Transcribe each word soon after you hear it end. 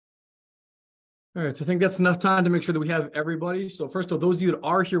All right, so I think that's enough time to make sure that we have everybody. So first of all, those of you that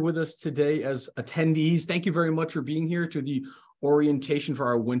are here with us today as attendees, thank you very much for being here to the orientation for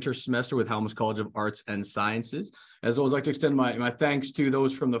our winter semester with Halmos College of Arts and Sciences. As always, I'd like to extend my thanks to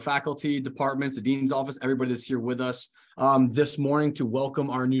those from the faculty, departments, the dean's office, everybody that's here with us this morning to welcome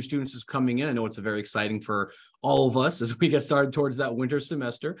our new students who's coming in. I know it's very exciting for all of us as we get started towards that winter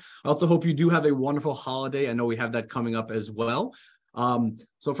semester. I also hope you do have a wonderful holiday. I know we have that coming up as well.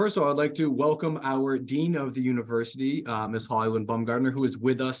 So first of all, I'd like to welcome our Dean of the University, Ms. Holly Baumgartner, who is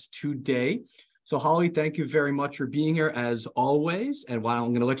with us today. So Holly, thank you very much for being here as always. And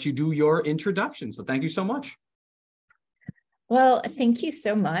I'm going to let you do your introduction. So thank you so much. Well, thank you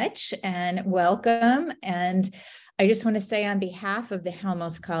so much and welcome. And I just want to say on behalf of the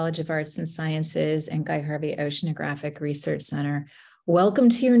Halmos College of Arts and Sciences and Guy Harvey Oceanographic Research Center, welcome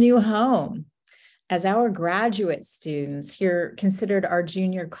to your new home. As our graduate students, you're considered our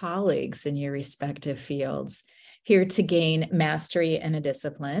junior colleagues in your respective fields, here to gain mastery in a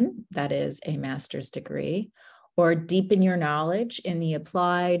discipline, that is a master's degree, or deepen your knowledge in the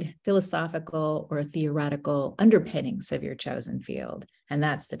applied, philosophical, or theoretical underpinnings of your chosen field, and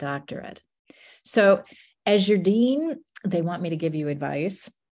that's the doctorate. So as your dean, they want me to give you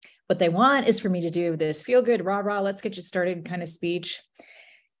advice. What they want is for me to do this feel-good, rah-rah, let's get you started kind of speech.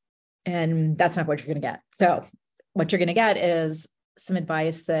 And that's not what you're going to get. So what you're going to get is some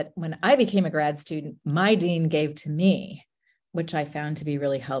advice that when I became a grad student, my dean gave to me, which I found to be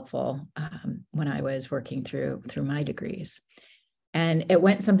really helpful when I was working through my degrees. And it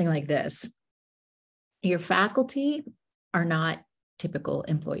went something like this. Your faculty are not typical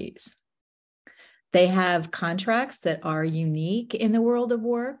employees. They have contracts that are unique in the world of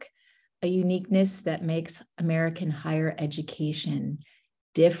work, a uniqueness that makes American higher education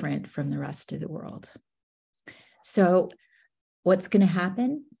different from the rest of the world. So what's going to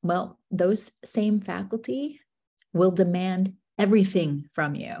happen? Well, those same faculty will demand everything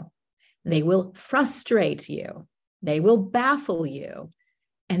from you. They will frustrate you. They will baffle you.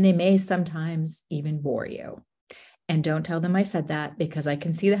 And they may sometimes even bore you. And don't tell them I said that, because I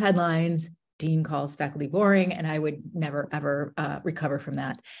can see the headlines, dean calls faculty boring, and I would never, ever recover from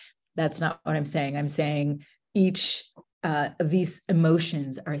that. That's not what I'm saying. I'm saying each of these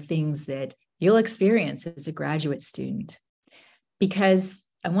emotions are things that you'll experience as a graduate student, because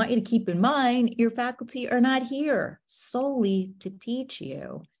I want you to keep in mind your faculty are not here solely to teach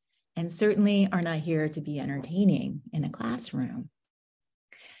you, and certainly are not here to be entertaining in a classroom.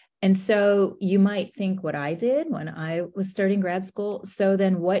 And so you might think what I did when I was starting grad school. So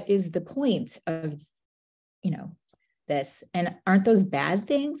then what is the point of, this? And aren't those bad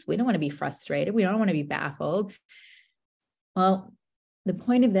things? We don't want to be frustrated. We don't want to be baffled. Well, the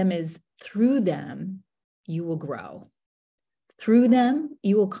point of them is through them, you will grow. Through them,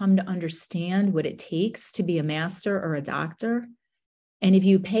 you will come to understand what it takes to be a master or a doctor. And if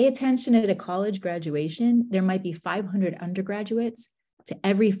you pay attention at a college graduation, there might be 500 undergraduates to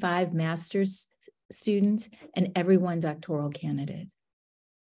every 5 master's students and every 1 doctoral candidate.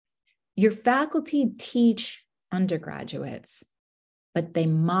 Your faculty teach undergraduates, but they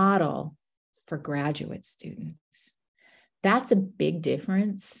model for graduate students. That's a big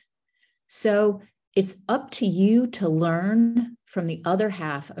difference. So it's up to you to learn from the other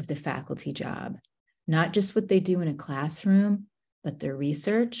half of the faculty job, not just what they do in a classroom, but their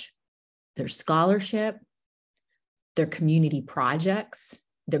research, their scholarship, their community projects,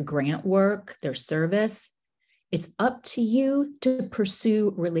 their grant work, their service. It's up to you to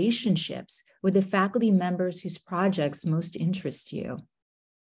pursue relationships with the faculty members whose projects most interest you.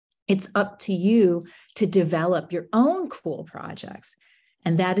 It's up to you to develop your own cool projects.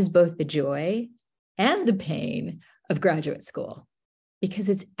 And that is both the joy and the pain of graduate school, because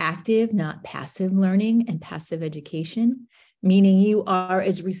it's active, not passive learning and passive education, meaning you are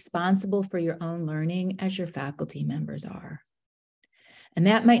as responsible for your own learning as your faculty members are. And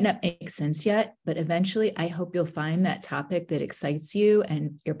that might not make sense yet, but eventually I hope you'll find that topic that excites you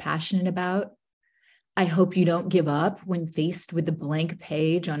and you're passionate about. I hope you don't give up when faced with a blank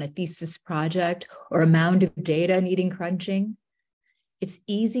page on a thesis project or a mound of data needing crunching. It's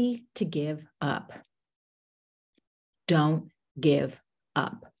easy to give up. Don't give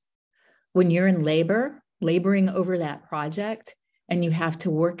up. When you're in laboring over that project, and you have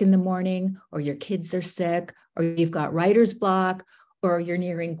to work in the morning, or your kids are sick, or you've got writer's block, or you're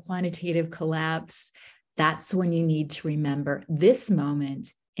nearing quantitative collapse, that's when you need to remember this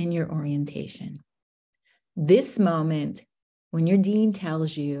moment in your orientation. This moment when your dean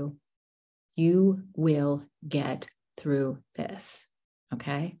tells you, you will get through this,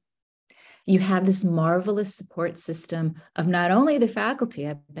 okay? You have this marvelous support system of not only the faculty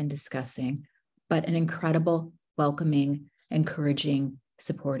I've been discussing, but an incredible, welcoming, encouraging,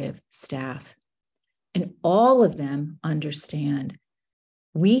 supportive staff. And all of them understand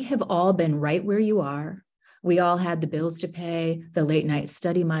we have all been right where you are. We all had the bills to pay, the late night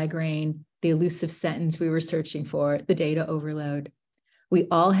study migraine, the elusive sentence we were searching for, the data overload. We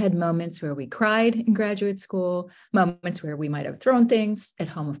all had moments where we cried in graduate school, moments where we might have thrown things at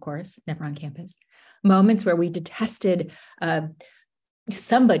home, of course, never on campus, moments where we detested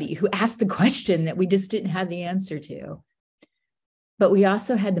somebody who asked the question that we just didn't have the answer to. But we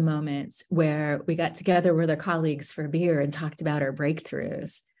also had the moments where we got together with our colleagues for a beer and talked about our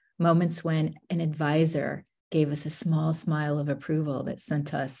breakthroughs, moments when an advisor gave us a small smile of approval that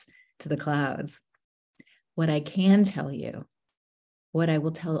sent us to the clouds. What I can tell you, what I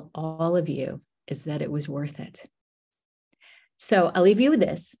will tell all of you, is that it was worth it. So I'll leave you with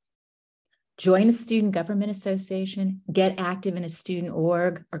this. Join a student government association, get active in a student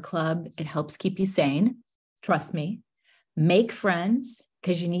org or club. It helps keep you sane. Trust me. Make friends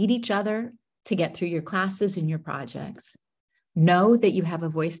because you need each other to get through your classes and your projects. Know that you have a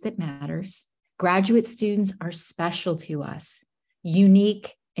voice that matters. Graduate students are special to us,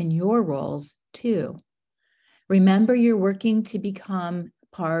 unique in your roles too. Remember, you're working to become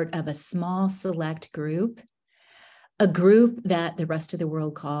part of a small select group, a group that the rest of the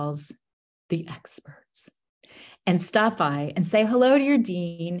world calls the experts. And stop by and say hello to your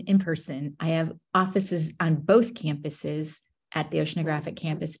dean in person. I have offices on both campuses at the Oceanographic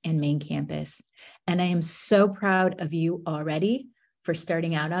campus and main campus. And I am so proud of you already for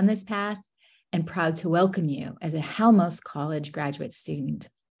starting out on this path and proud to welcome you as a Halmos College graduate student.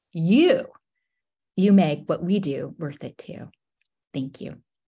 You make what we do worth it too. Thank you.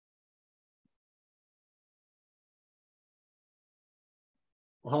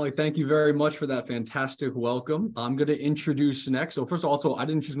 Well, Holly, thank you very much for that fantastic welcome. I'm going to introduce next. So first of all, also, I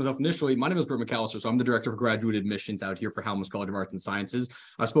didn't introduce myself initially. My name is Brett McAllister, so I'm the Director of Graduate Admissions out here for Halmos College of Arts and Sciences.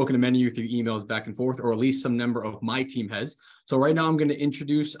 I've spoken to many of you through emails back and forth, or at least some number of my team has. So right now I'm going to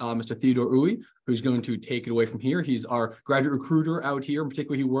introduce Mr. Theodore Uwe, who's going to take it away from here. He's our graduate recruiter out here.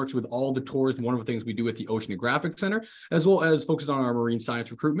 Particularly, he works with all the tours, one of the things we do at the Oceanographic Center, as well as focuses on our marine science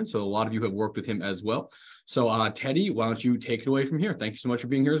recruitment. So a lot of you have worked with him as well. So Teddy, why don't you take it away from here? Thank you so much for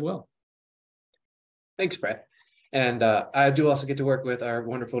being here as well. Thanks, Brett. And I do also get to work with our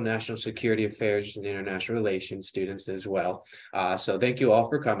wonderful national security affairs and international relations students as well. So thank you all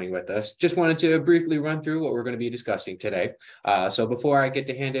for coming with us. Just wanted to briefly run through what we're going to be discussing today. So before I get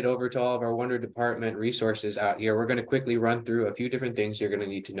to hand it over to all of our Wonder Department resources out here, we're going to quickly run through a few different things you're going to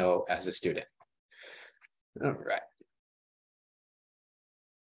need to know as a student. All right.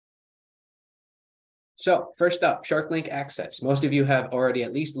 So first up, SharkLink access. Most of you have already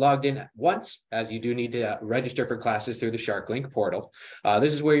at least logged in once, as you do need to register for classes through the SharkLink portal.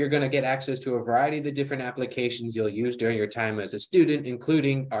 This is where you're going to get access to a variety of the different applications you'll use during your time as a student,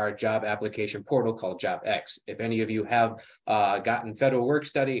 including our job application portal called JobX. If any of you have gotten federal work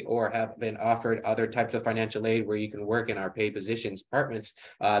study or have been offered other types of financial aid where you can work in our paid positions departments,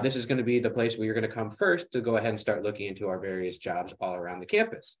 this is going to be the place where you're going to come first to go ahead and start looking into our various jobs all around the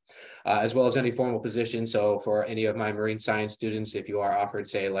campus, as well as any formal position. So for any of my marine science students, if you are offered,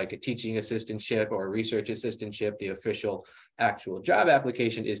 say, like a teaching assistantship or a research assistantship, the official actual job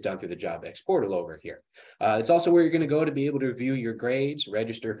application is done through the JobX portal over here. It's also where you're going to go to be able to view your grades,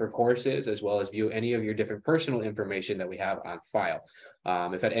 register for courses, as well as view any of your different personal information that we have on file.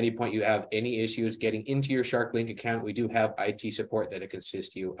 If at any point you have any issues getting into your SharkLink account, we do have IT support that can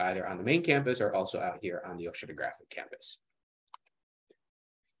assist you either on the main campus or also out here on the Oceanographic campus.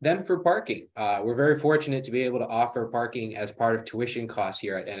 Then for parking, we're very fortunate to be able to offer parking as part of tuition costs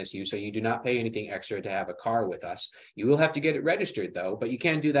here at NSU, so you do not pay anything extra to have a car with us. You will have to get it registered though, but you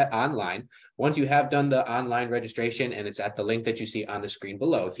can do that online. Once you have done the online registration, and it's at the link that you see on the screen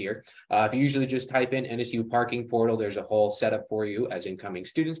below here, if you usually just type in NSU parking portal, there's a whole setup for you as incoming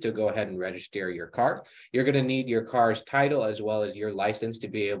students to go ahead and register your car. You're going to need your car's title as well as your license to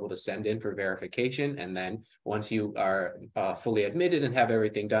be able to send in for verification. And then once you are fully admitted and have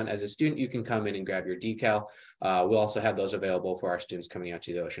everything done as a student, you can come in and grab your decal. We'll also have those available for our students coming out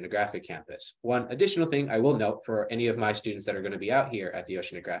to the Oceanographic campus. One additional thing I will note for any of my students that are going to be out here at the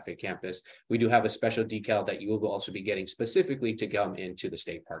Oceanographic campus, we do have a special decal that you will also be getting specifically to come into the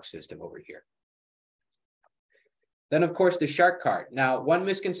state park system over here. Then, of course, the Shark card. Now, one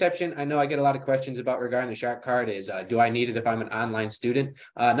misconception I know I get a lot of questions about regarding the Shark card is, do I need it if I'm an online student?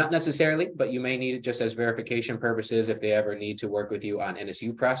 Not necessarily, but you may need it just as verification purposes if they ever need to work with you on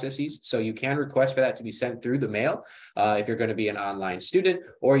NSU processes. So you can request for that to be sent through the mail if you're going to be an online student,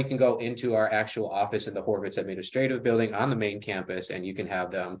 or you can go into our actual office in the Horvitz Administrative Building on the main campus, and you can have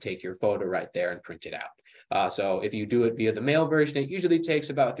them take your photo right there and print it out. So if you do it via the mail version, it usually takes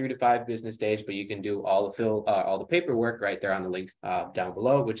about 3 to 5 business days, but you can do all the paperwork right there on the link down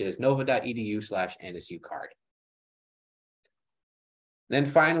below, which is nova.edu/NSU card. Then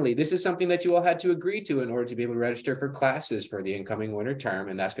finally, this is something that you all had to agree to in order to be able to register for classes for the incoming winter term,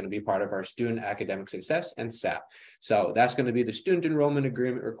 and that's going to be part of our student academic success and SAP. So that's going to be the student enrollment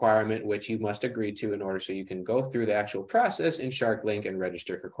agreement requirement, which you must agree to in order so you can go through the actual process in SharkLink and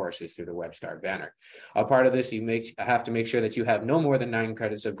register for courses through the WebStar banner. A part of this, you have to make sure that you have no more than 9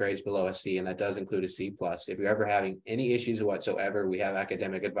 credits of grades below a C, and that does include a C+. If you're ever having any issues whatsoever, we have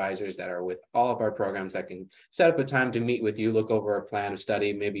academic advisors that are with all of our programs that can set up a time to meet with you, look over a plan of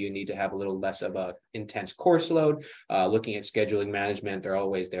study. Maybe you need to have a little less of a intense course load, looking at scheduling management. They're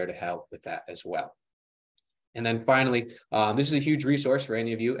always there to help with that as well. And then finally, this is a huge resource for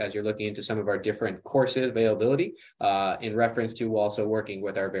any of you as you're looking into some of our different courses availability in reference to also working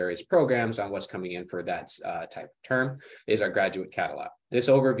with our various programs on what's coming in for that type of term is our graduate catalog. This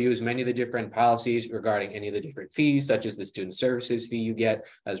overviews many of the different policies regarding any of the different fees, such as the student services fee you get,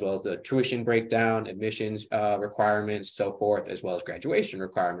 as well as the tuition breakdown, admissions requirements, so forth, as well as graduation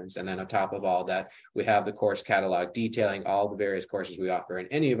requirements. And then on top of all that, we have the course catalog detailing all the various courses we offer in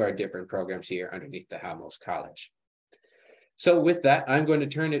any of our different programs here underneath the Halmos College. So with that, I'm going to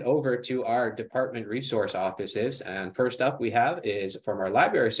turn it over to our department resource offices. And first up we have is from our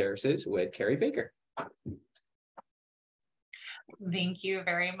library services with Carrie Baker. Thank you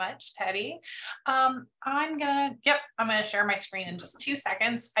very much, Teddy. I'm gonna share my screen in just 2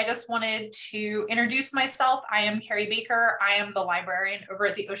 seconds. I just wanted to introduce myself. I am Carrie Baker. I am the librarian over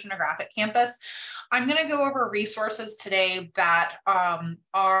at the Oceanographic campus. I'm gonna go over resources today that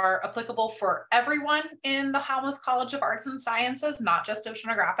are applicable for everyone in the Halmos College of Arts and Sciences, not just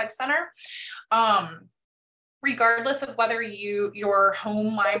Oceanographic Center. Regardless of whether your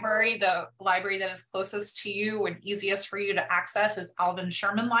home library, the library that is closest to you and easiest for you to access is Alvin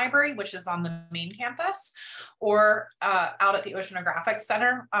Sherman Library, which is on the main campus, or out at the Oceanographic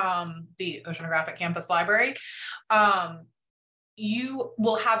Center, the Oceanographic Campus Library, you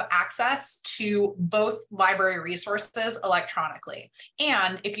will have access to both library resources electronically.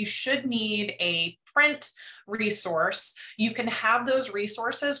 And if you should need a print resource, you can have those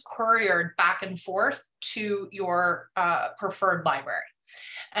resources couriered back and forth to your preferred library.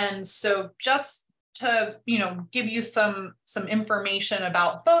 And so just to give you some information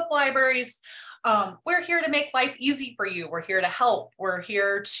about both libraries, we're here to make life easy for you. We're here to help. We're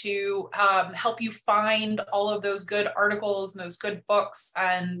here to help you find all of those good articles and those good books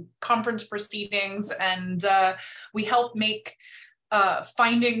and conference proceedings. And we help make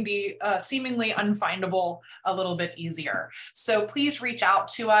finding the seemingly unfindable a little bit easier. So please reach out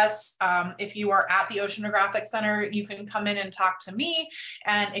to us. If you are at the Oceanographic Center, you can come in and talk to me.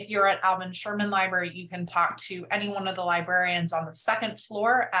 And if you're at Alvin Sherman Library, you can talk to any one of the librarians on the 2nd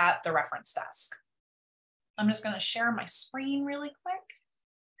floor at the reference desk. I'm just going to share my screen really quick.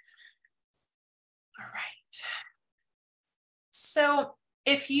 All right. So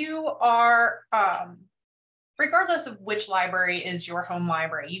if you are, regardless of which library is your home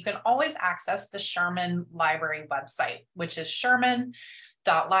library, you can always access the Sherman Library website, which is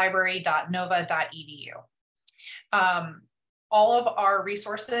sherman.library.nova.edu. All of our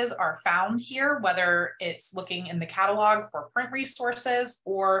resources are found here, whether it's looking in the catalog for print resources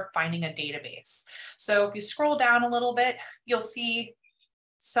or finding a database. So if you scroll down a little bit, you'll see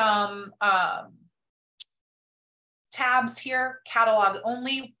some tabs here. Catalog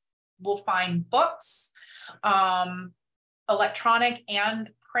only will find books, electronic and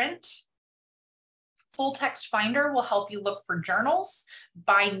print. Full text finder will help you look for journals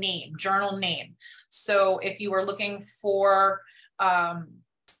by name, journal name. So if you are looking for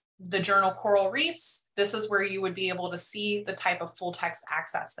the journal Coral Reefs, this is where you would be able to see the type of full text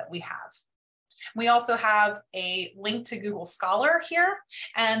access that we have. We also have a link to Google Scholar here.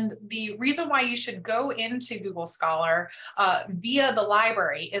 And the reason why you should go into Google Scholar via the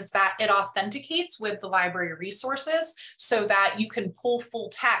library is that it authenticates with the library resources so that you can pull full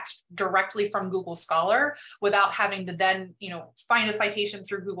text directly from Google Scholar without having to then, find a citation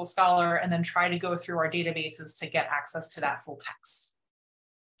through Google Scholar and then try to go through our databases to get access to that full text.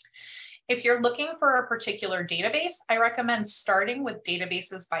 If you're looking for a particular database, I recommend starting with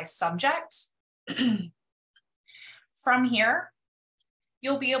databases by subject. from here,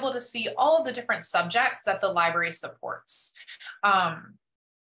 you'll be able to see all of the different subjects that the library supports.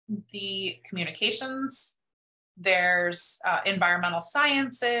 The communications, there's environmental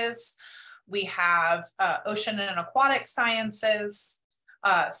sciences, we have ocean and aquatic sciences,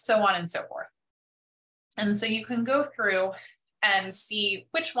 so on and so forth. And so you can go through and see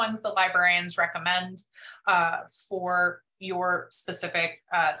which ones the librarians recommend for your specific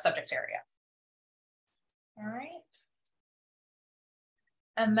subject area. All right.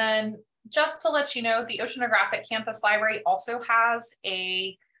 And then just to let you know, the Oceanographic Campus Library also has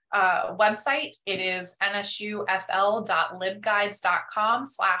a website. It is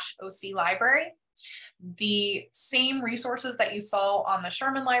nsufl.libguides.com/OC library. The same resources that you saw on the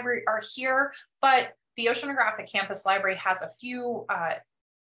Sherman Library are here, but the Oceanographic Campus Library has a few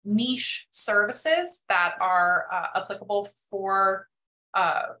niche services that are applicable for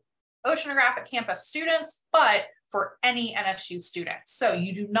Oceanographic Campus students, but for any NSU student. So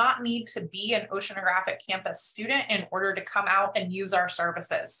you do not need to be an Oceanographic Campus student in order to come out and use our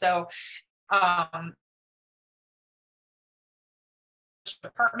services. So which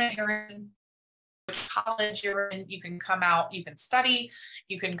department you're in, which college you're in, you can come out, you can study,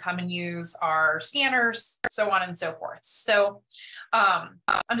 you can come and use our scanners, so on and so forth. So I'm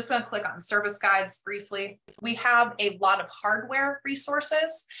just going to click on service guides briefly. We have a lot of hardware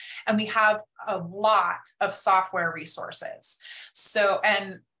resources and we have a lot of software resources. So,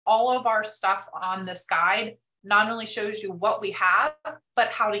 and all of our stuff on this guide not only shows you what we have,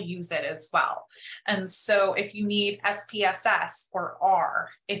 but how to use it as well. And so if you need SPSS or R,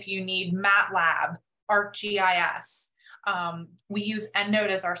 if you need MATLAB, ArcGIS, we use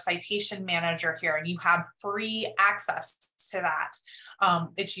EndNote as our citation manager here, and you have free access to that.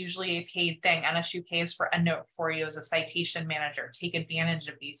 It's usually a paid thing. NSU pays for EndNote for you as a citation manager. Take advantage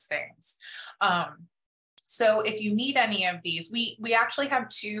of these things. So if you need any of these, we actually have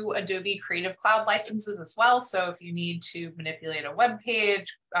 2 Adobe Creative Cloud licenses as well. So if you need to manipulate a web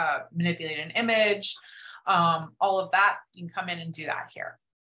page, manipulate an image, all of that, you can come in and do that here.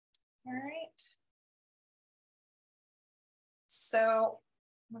 All right. So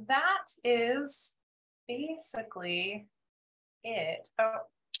that is basically it. Oh,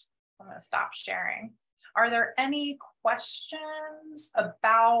 I'm going to stop sharing. Are there any questions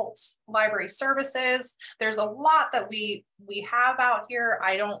about library services? There's a lot that we have out here.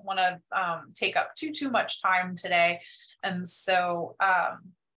 I don't want to take up too much time today. And so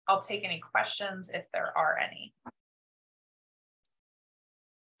I'll take any questions if there are any.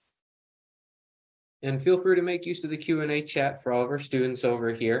 And feel free to make use of the Q&A chat for all of our students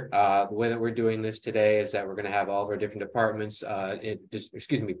over here. The way that we're doing this today is that we're going to have all of our different departments,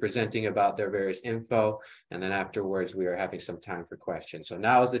 presenting about their various info. And then afterwards, we are having some time for questions. So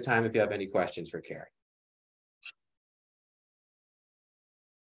now is the time if you have any questions for Carrie.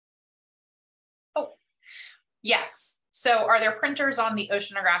 Oh, yes. So are there printers on the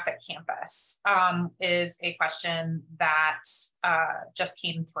Oceanographic campus is a question that just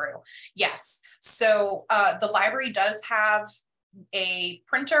came through. Yes. So the library does have a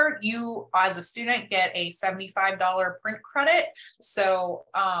printer. You as a student get a $75 print credit. So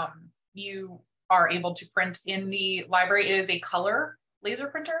you are able to print in the library. It is a color laser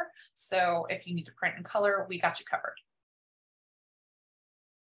printer. So if you need to print in color, we got you covered.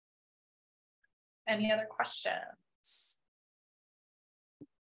 Any other questions?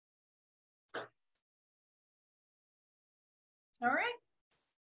 All right.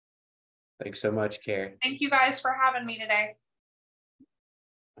 Thanks so much, Carrie. Thank you guys for having me today.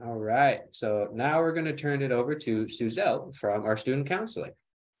 All right. So now we're going to turn it over to Suzelle from our student counseling.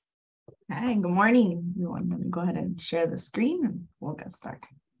 Hi, good morning, everyone. Let me go ahead and share the screen and we'll get started.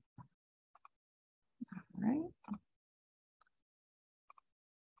 All right.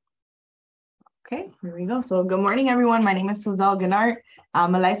 Okay, here we go. So good morning, everyone. My name is Suzelle Gennart.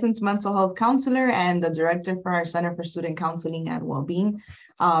 I'm a licensed mental health counselor and the director for our Center for Student Counseling and Wellbeing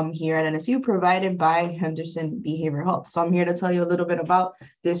here at NSU, provided by Henderson Behavioral Health. So I'm here to tell you a little bit about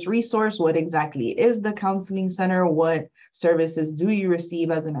this resource. What exactly is the Counseling Center? What services do you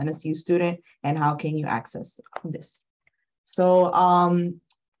receive as an NSU student? And how can you access this? So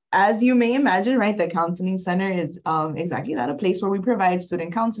as you may imagine, right, the Counseling Center is exactly that, a place where we provide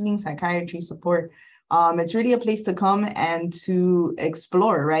student counseling, psychiatry support. It's really a place to come and to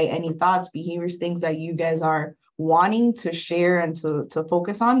explore, right, any thoughts, behaviors, things that you guys are wanting to share and to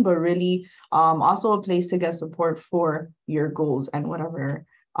focus on, but really also a place to get support for your goals and whatever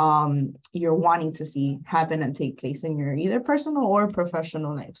you're wanting to see happen and take place in your either personal or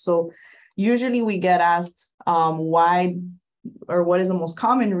professional life. So usually we get asked, why or what is the most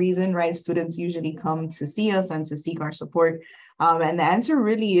common reason, right, students usually come to see us and to seek our support? And the answer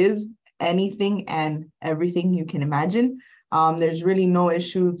really is anything and everything you can imagine. There's really no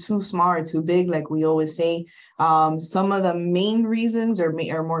issue too small or too big, like we always say. Some of the main reasons or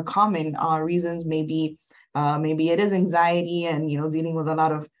more common reasons maybe it is anxiety and, dealing with a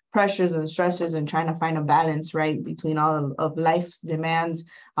lot of pressures and stressors and trying to find a balance, right, between all of life's demands,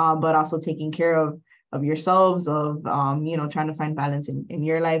 but also taking care of yourselves, of, trying to find balance in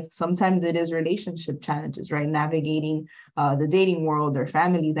your life. Sometimes it is relationship challenges, right, navigating the dating world or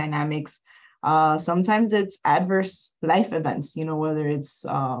family dynamics. Sometimes it's adverse life events, whether it's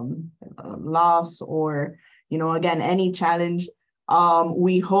loss or, again, any challenge.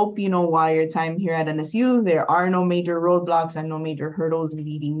 We hope, while your time here at NSU, there are no major roadblocks and no major hurdles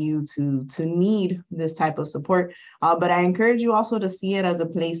leading you to need this type of support. But I encourage you also to see it as a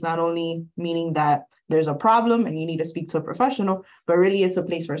place, not only meaning that there's a problem and you need to speak to a professional, but really it's a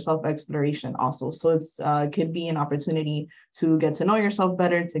place for self-exploration also. So it could be an opportunity to get to know yourself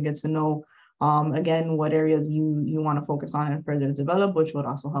better, to get to know, again, what areas you want to focus on and further develop, which would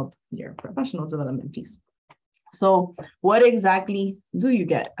also help your professional development piece. So what exactly do you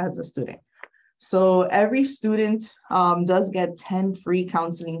get as a student? So every student does get 10 free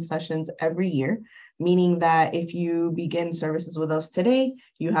counseling sessions every year, meaning that if you begin services with us today,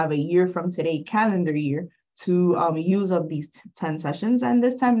 you have a year from today, calendar year, to use up these 10 sessions. And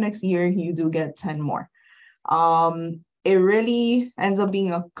this time next year, you do get 10 more. It really ends up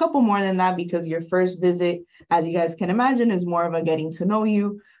being a couple more than that because your first visit, as you guys can imagine, is more of a getting to know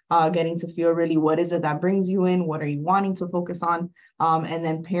you, getting to feel really what is it that brings you in, what are you wanting to focus on, and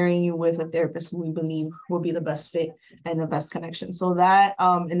then pairing you with a therapist who we believe will be the best fit and the best connection. So that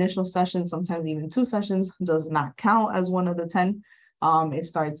initial session, sometimes even 2 sessions, does not count as one of the 10. It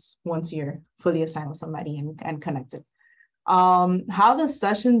starts once you're fully assigned with somebody and connected. How the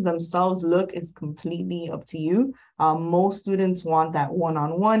sessions themselves look is completely up to you. Most students want that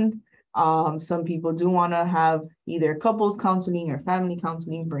one-on-one. Some people do want to have either couples counseling or family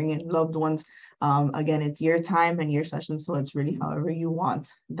counseling, bring in loved ones. Again, it's your time and your session, so it's really however you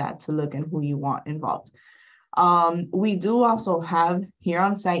want that to look and who you want involved. We do also have here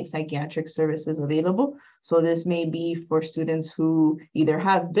on site psychiatric services available. So this may be for students who either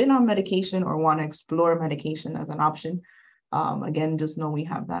have been on medication or want to explore medication as an option. Again, just know we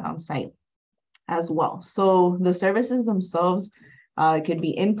have that on site as well. So the services themselves could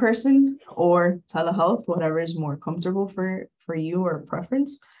be in person or telehealth, whatever is more comfortable for you or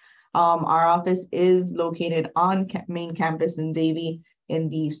preference. Our office is located on main campus in Davie in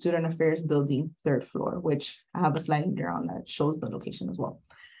the Student Affairs Building, 3rd floor, which I have a slide later on that shows the location as well.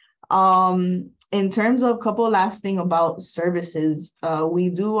 In terms of a couple last thing about services, we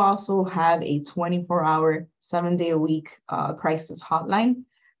do also have a 24-hour, 7-day-a-week crisis hotline.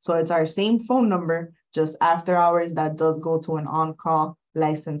 So it's our same phone number, just after hours, that does go to an on-call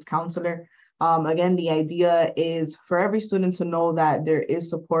licensed counselor. Again, the idea is for every student to know that there is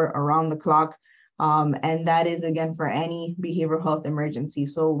support around the clock. And that is, again, for any behavioral health emergency.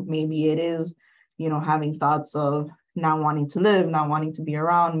 So maybe it is, having thoughts of not wanting to live, not wanting to be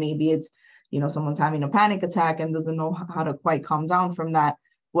around. Maybe it's, someone's having a panic attack and doesn't know how to quite calm down from that.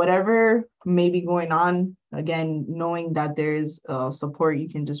 Whatever may be going on, again, knowing that there's support, you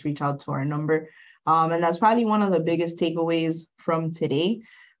can just reach out to our number. And that's probably one of the biggest takeaways from today,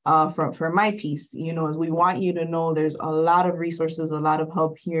 for my piece, is we want you to know there's a lot of resources, a lot of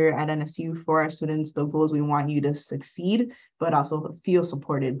help here at NSU for our students. The goal is we want you to succeed, but also feel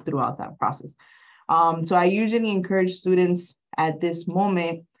supported throughout that process. So I usually encourage students at this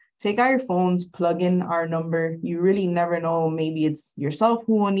moment, take out your phones, plug in our number. You really never know, maybe it's yourself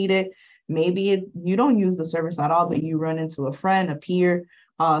who will need it. Maybe you don't use the service at all, but you run into a friend, a peer,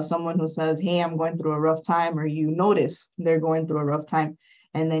 someone who says, hey, I'm going through a rough time, or you notice they're going through a rough time.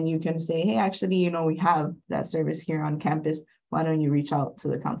 And then you can say, hey, actually, we have that service here on campus. Why don't you reach out to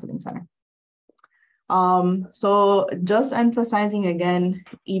the counseling center? So just emphasizing again,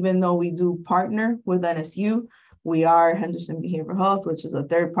 even though we do partner with NSU, we are Henderson Behavioral Health, which is a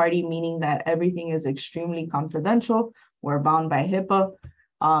third party, meaning that everything is extremely confidential. We're bound by HIPAA.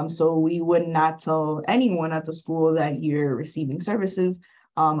 So we would not tell anyone at the school that you're receiving services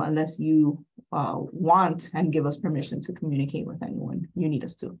unless you want and give us permission to communicate with anyone you need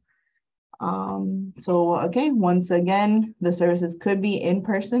us to. So, okay, once again, the services could be in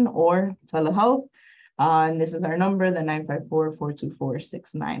person or telehealth. And this is our number, the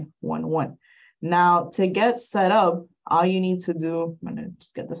 954-424-6911. Now, to get set up, all you need to do, I'm gonna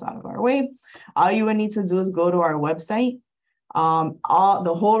just get this out of our way. All you would need to do is go to our website.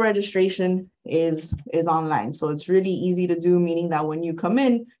 The whole registration is online. So it's really easy to do, meaning that when you come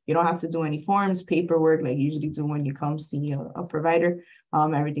in, you don't have to do any forms, paperwork like you usually do when you come see a provider.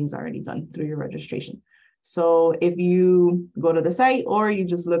 Everything's already done through your registration. So if you go to the site or you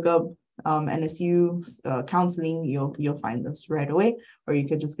just look up NSU counseling, you'll find this right away, or you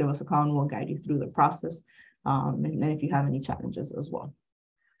could just give us a call and we'll guide you through the process. And then if you have any challenges as well.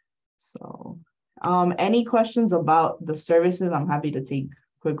 So any questions about the services? I'm happy to take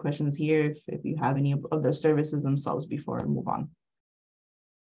quick questions here if you have any of the services themselves before I move on.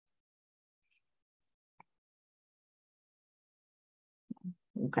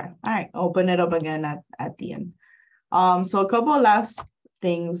 Okay, all right, open it up again at the end. So a couple of last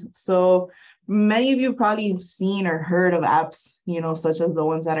things. So many of you probably have seen or heard of apps, such as the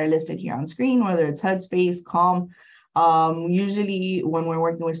ones that are listed here on screen, whether it's Headspace, Calm. Usually when we're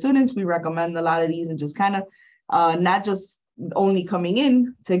working with students, we recommend a lot of these and just kind of not just only coming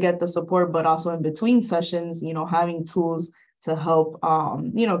in to get the support, but also in between sessions, having tools to help,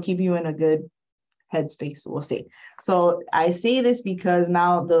 keep you in a good headspace, we'll say. So I say this because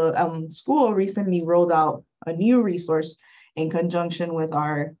now the school recently rolled out a new resource in conjunction with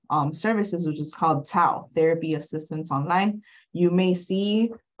our services, which is called TAO, Therapy Assistance Online. You may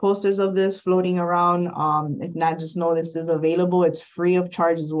see posters of this floating around. If not, just know this is available. It's free of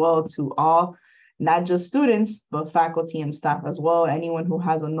charge as well to all, not just students, but faculty and staff as well. Anyone who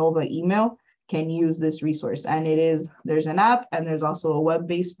has a NOVA email can use this resource. And there's an app and there's also a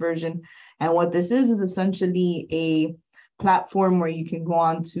web-based version. And what this is essentially a platform where you can go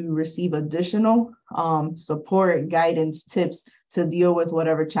on to receive additional support, guidance, tips to deal with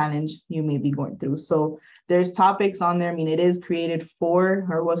whatever challenge you may be going through. So there's topics on there. I mean, it is created for,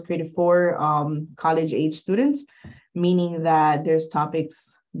 or was created for college age students, meaning that there's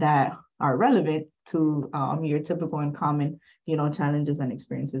topics that are relevant to your typical and common, challenges and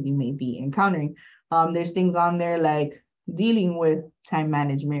experiences you may be encountering. There's things on there like dealing with time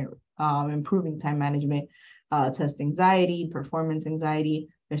management, improving time management, test anxiety, performance anxiety.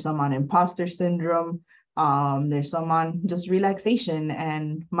 There's some on imposter syndrome. There's some on just relaxation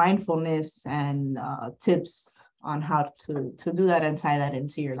and mindfulness and tips on how to do that and tie that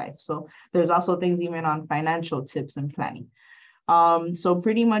into your life. So there's also things even on financial tips and planning. So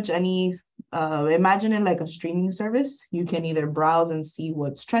pretty much any, imagine it like a streaming service. You can either browse and see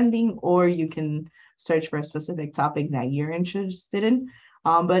what's trending, or you can search for a specific topic that you're interested in.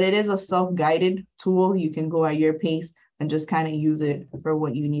 But it is a self-guided tool. You can go at your pace and just kind of use it for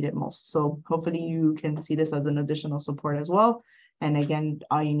what you need it most. So hopefully you can see this as an additional support as well. And again,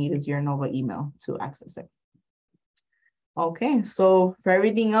 all you need is your NOVA email to access it. Okay, so for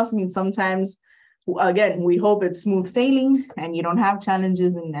everything else, I mean, sometimes, again, we hope it's smooth sailing and you don't have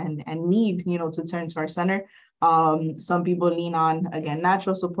challenges and need, to turn to our center. Some people lean on, again,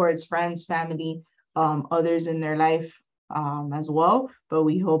 natural supports, friends, family, others in their life as well. But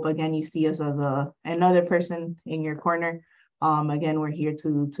we hope, again, you see us as another person in your corner. Again, we're here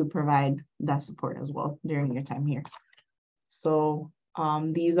to provide that support as well during your time here. So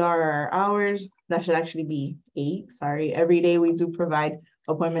these are our hours. That should actually be 8, sorry. Every day we do provide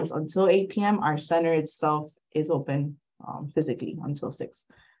appointments until 8 p.m. Our center itself is open physically until 6.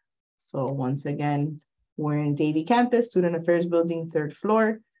 So once again, we're in Davie Campus, Student Affairs Building, 3rd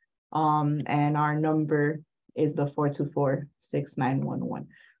floor. And our number is the 424-6911.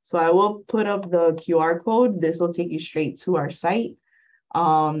 So I will put up the QR code. This will take you straight to our site.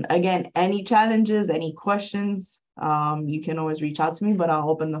 Again, any challenges, any questions, you can always reach out to me, but I'll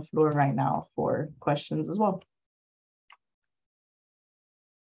open the floor right now for questions as well.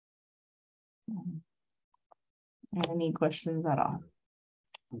 Any questions at all?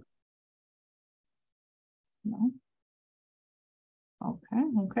 No?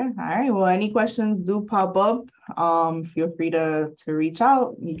 Okay. All right. Well, any questions do pop up. Feel free to reach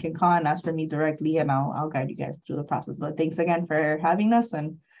out. You can call and ask for me directly, and I'll guide you guys through the process. But thanks again for having us,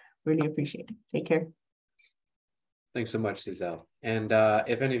 and really appreciate it. Take care. Thanks so much, Suzelle. And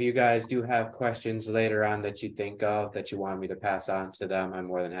if any of you guys do have questions later on that you think of that you want me to pass on to them, I'm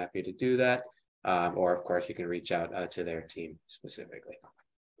more than happy to do that. Or of course, you can reach out to their team specifically.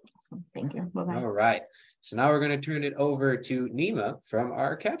 Awesome. Thank you. Bye-bye. All right. So now we're going to turn it over to Nima from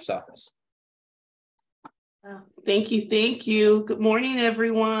our CAPS office. Thank you. Thank you. Good morning,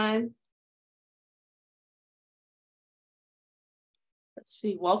 everyone. Let's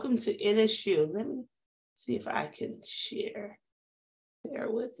see. Welcome to NSU. Let me see if I can share. Bear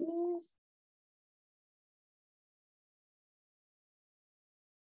with me.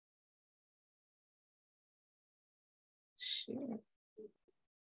 Share.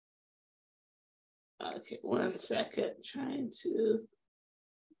 Okay, one second. Trying to.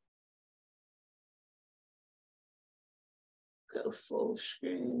 go full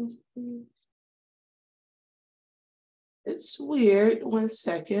screen. It's weird. 1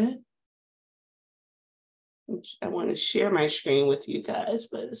 second. I want to share my screen with you guys,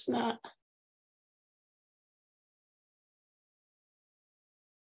 but it's not.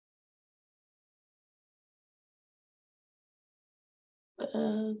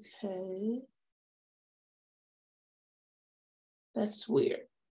 Okay. That's weird.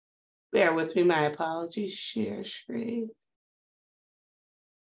 Bear with me, my apologies. Share screen.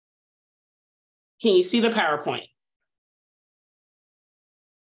 Can you see the PowerPoint?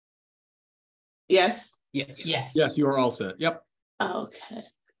 Yes? Yes. Yes, you are all set. Yep. Okay.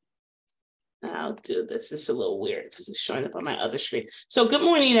 I'll do this. It's a little weird because it's showing up on my other screen. So good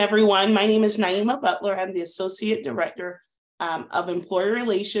morning, everyone. My name is Naima Butler. I'm the Associate Director of Employee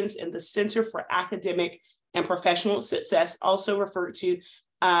Relations in the Center for Academic and Professional Success, also referred to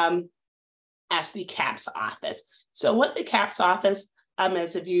as the CAPS office. So what the CAPS office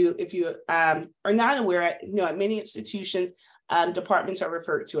is, if you are not aware, at many institutions, departments are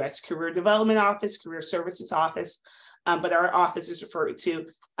referred to as Career Development Office, Career Services Office, but our office is referred to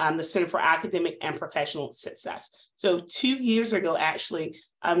the Center for Academic and Professional Success. So 2 years ago, actually,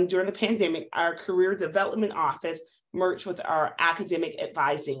 during the pandemic, our Career Development Office merged with our Academic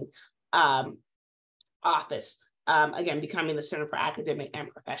Advising Office, again, becoming the Center for Academic and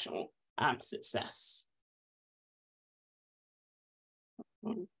Professional Success.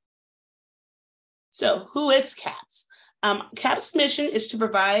 So who is CAPS? CAPS' mission is to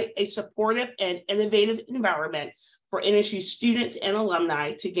provide a supportive and innovative environment for NSU students and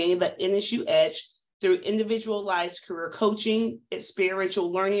alumni to gain the NSU edge through individualized career coaching,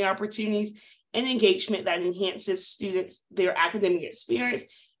 experiential learning opportunities, and engagement that enhances students, their academic experience,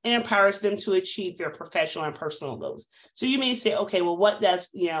 and empowers them to achieve their professional and personal goals. So you may say, okay, well, what does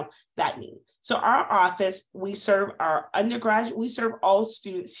that mean? So our office, we serve our undergraduate, we serve all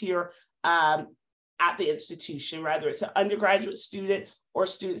students here at the institution, whether it's an undergraduate student or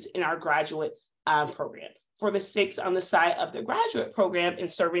students in our graduate program. For the sakes on the side of the graduate program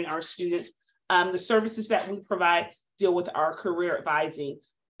and serving our students, the services that we provide deal with our career advising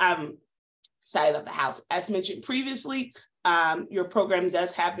side of the house. As mentioned previously, your program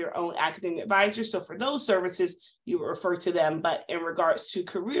does have their own academic advisor. So for those services, you will refer to them. But in regards to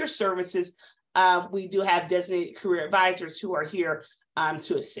career services, we do have designated career advisors who are here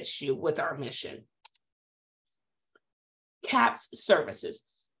to assist you with our mission. CAPS services.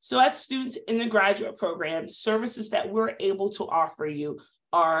 So as students in the graduate program, services that we're able to offer you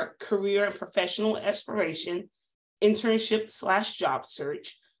are career and professional exploration, internship/job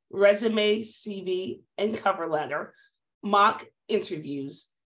search, resume, CV, and cover letter, mock interviews,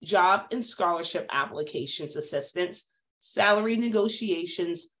 job and scholarship applications assistance, salary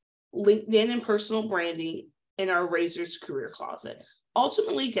negotiations, LinkedIn and personal branding, and our Razor's Career Closet.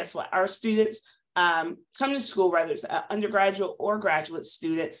 Ultimately, guess what? Our students come to school, whether it's an undergraduate or graduate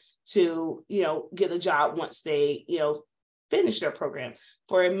student, to get a job once they finish their program.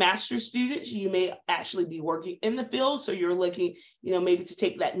 For a master's student, you may actually be working in the field, so you're looking maybe to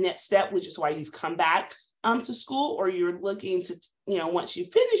take that next step, which is why you've come back to school, or you're looking to once you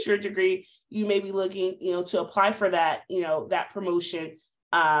finish your degree, you may be looking to apply for that that promotion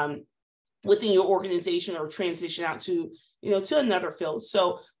within your organization, or transition out to to another field.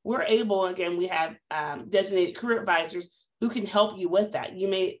 So we're able, again, we have designated career advisors who can help you with that.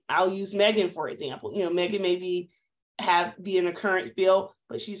 I'll use Megan, for example. Megan may be in a current field,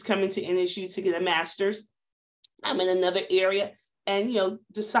 but she's coming to NSU to get a master's. I'm in another area, and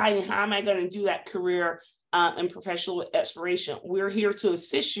deciding how am I going to do that career and professional exploration. We're here to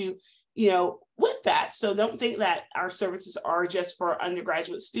assist you with that. So don't think that our services are just for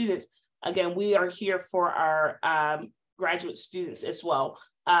undergraduate students. Again, we are here for our graduate students as well.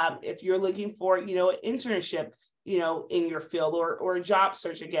 If you're looking for an internship in your field, or a job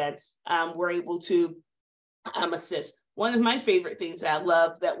search, again, we're able to assist. One of my favorite things that I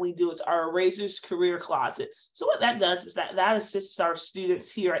love that we do is our Razor's Career Closet. So what that does is that assists our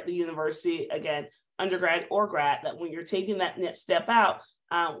students here at the university, again, undergrad or grad, that when you're taking that next step out,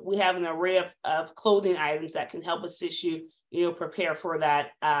 we have an array of clothing items that can help assist you, prepare for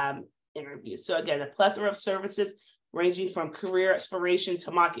that interview. So again, a plethora of services ranging from career exploration to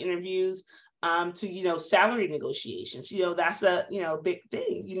mock interviews, to salary negotiations. That's a big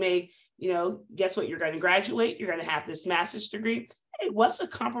thing. You may guess what, you're going to graduate, you're going to have this master's degree. Hey, what's a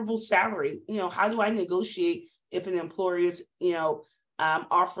comparable salary? How do I negotiate if an employer is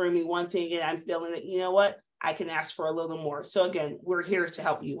offering me one thing and I'm feeling that what, I can ask for a little more. So again, we're here to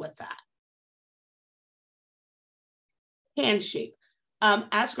help you with that. Handshake.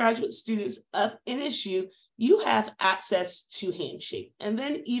 As graduate students of NSU, you have access to Handshake. And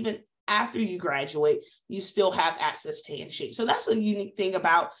then even after you graduate, you still have access to Handshake. So that's a unique thing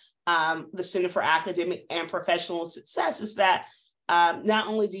about the Center for Academic and Professional Success, is that not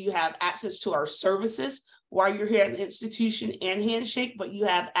only do you have access to our services while you're here at the institution and Handshake, but you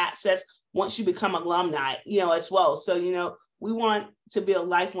have access once you become alumni, as well. So, we want to build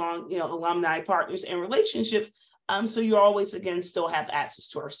lifelong, alumni partners and relationships. So you always, again, still have access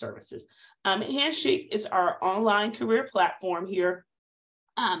to our services. Handshake is our online career platform here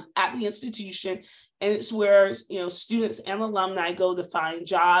at the institution. And it's where, students and alumni go to find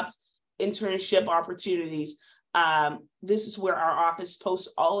jobs, internship opportunities. This is where our office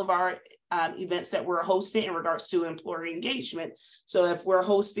posts all of our events that we're hosting in regards to employer engagement. So if we're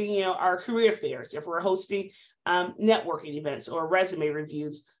hosting, our career fairs, if we're hosting networking events or resume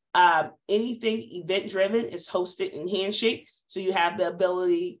reviews, anything event driven is hosted in Handshake. So you have the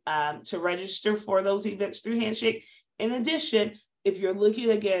ability to register for those events through Handshake. In addition, if you're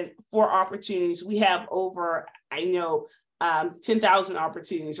looking again for opportunities, we have over, 10,000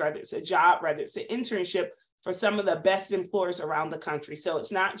 opportunities, whether it's a job, whether it's an internship, for some of the best employers around the country. So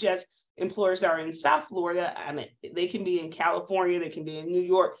it's not just employers that are in South Florida. They can be in California, they can be in New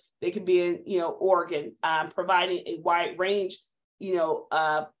York, they can be in, Oregon, providing a wide range,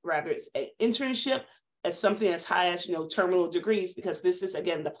 whether it's an internship, as something as high as, terminal degrees, because this is,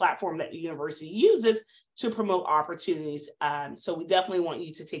 again, the platform that the university uses to promote opportunities. So we definitely want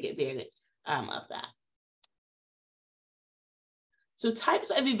you to take advantage of that. So types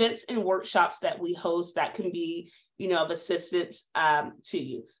of events and workshops that we host that can be, of assistance to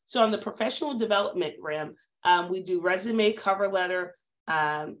you. So on the professional development realm, we do resume, cover letter,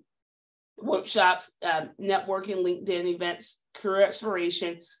 workshops, networking, LinkedIn events, career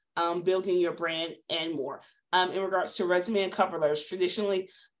exploration, building your brand, and more. In regards to resume and cover letters, traditionally,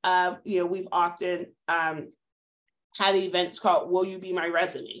 we've often had events called Will You Be My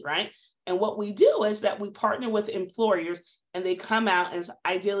Resume, right? And what we do is that we partner with employers, and they come out, and it's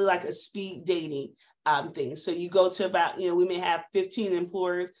ideally like a speed dating thing. So you go to about, we may have 15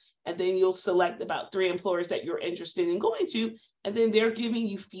 employers, and then you'll select about 3 employers that you're interested in going to, and then they're giving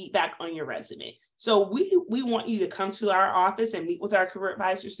you feedback on your resume. So we want you to come to our office and meet with our career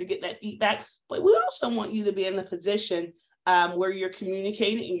advisors to get that feedback, but we also want you to be in the position where you're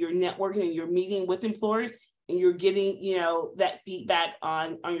communicating and you're networking and you're meeting with employers, and you're getting, that feedback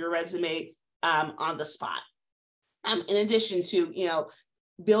on your resume on the spot. In addition to,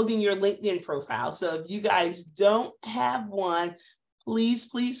 building your LinkedIn profile. So if you guys don't have one, please,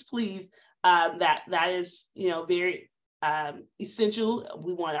 that is, very essential.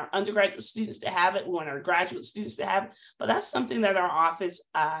 We want our undergraduate students to have it. We want our graduate students to have it. But that's something that our office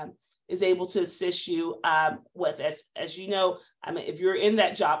is able to assist you with. As you know, if you're in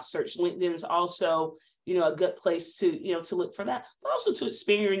that job search, LinkedIn is also, a good place to, to look for that, but also to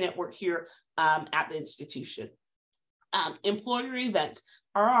expand your network here at the institution. Employer events.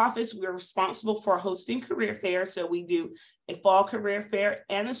 Our office, we're responsible for hosting career fairs. So we do a fall career fair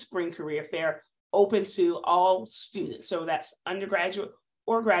and a spring career fair open to all students. So that's undergraduate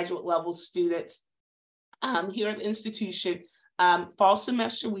or graduate level students here at the institution. Fall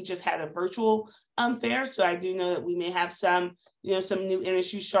semester, we just had a virtual fair. So I do know that we may have some, some new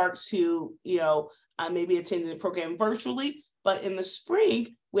NSU Sharks who, maybe attended the program virtually, but in the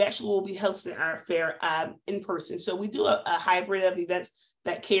spring, we actually will be hosting our fair in person. So we do a hybrid of events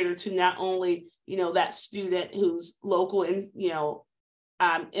that cater to not only, that student who's local in,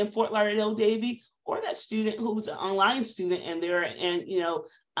 in Fort Lauderdale, Davie, or that student who's an online student and they're in,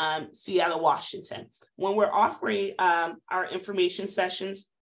 Seattle, Washington. When we're offering our information sessions,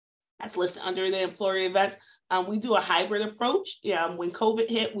 as listed under the employer events, we do a hybrid approach. When COVID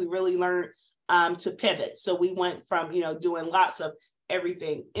hit, we really learned to pivot. So we went from, doing lots of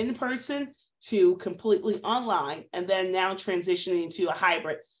everything in person to completely online, and then now transitioning to a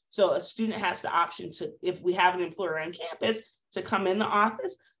hybrid. So a student has the option to, if we have an employer on campus, to come in the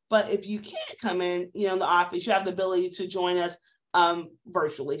office. But if you can't come in, the office, you have the ability to join us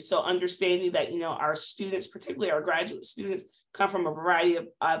virtually. So understanding that, our students, particularly our graduate students, come from a variety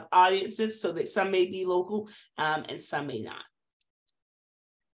of audiences, so that some may be local and some may not.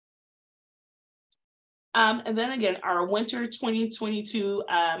 And then again, our winter 2022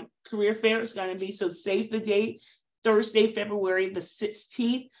 career fair is going to be, so save the date, Thursday, February the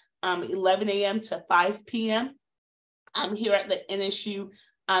 16th, 11 a.m. to 5 p.m. Here at the NSU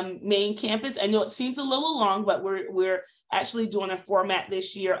main campus. I know it seems a little long, but we're actually doing a format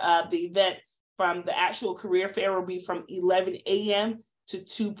this year of the event. From the actual career fair will be from 11 a.m. to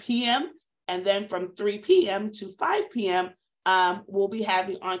 2 p.m. And then from 3 p.m. to 5 p.m., we'll be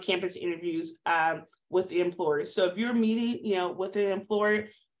having on-campus interviews with the employer. So if you're meeting, with an employer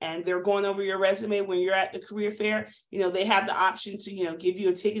and they're going over your resume when you're at the career fair, they have the option to, give you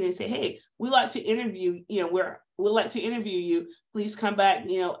a ticket and say, hey, we'd like to interview, we'd like to interview you. Please come back,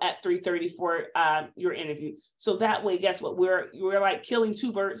 at 3:30 for your interview. So that way, guess what? We're like killing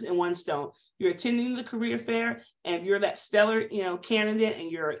two birds in one stone. You're attending the career fair, and you're that stellar, candidate,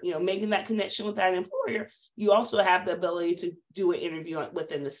 and you're, making that connection with that employer. You also have the ability to do an interview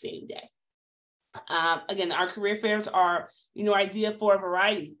within the same day. Again, our career fairs are, idea for a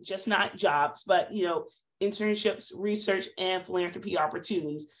variety, just not jobs, but, internships, research, and philanthropy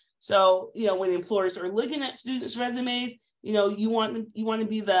opportunities. So, when employers are looking at students' resumes, you want to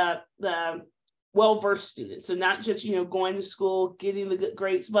be the well-versed student. So not just, going to school, getting the good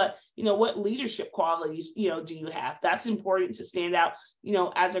grades, but, what leadership qualities, do you have? That's important to stand out,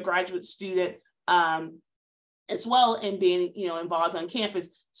 as a graduate student, as well, and being, involved on campus.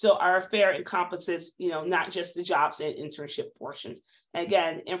 So our fair encompasses, not just the jobs and internship portions.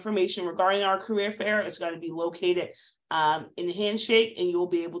 Again, information regarding our career fair is going to be located in the handshake, and you'll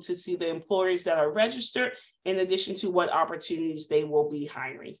be able to see the employers that are registered, in addition to what opportunities they will be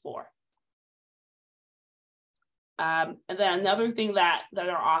hiring for. And then another thing that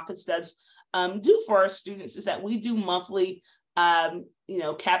our office does do for our students is that we do monthly,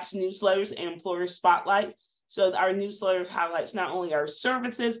 CAPS newsletters and employer spotlights. So our newsletter highlights not only our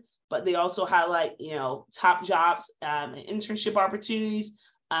services, but they also highlight, top jobs and internship opportunities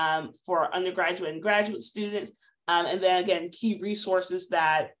for undergraduate and graduate students. And then again, key resources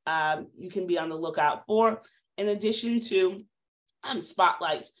that you can be on the lookout for, in addition to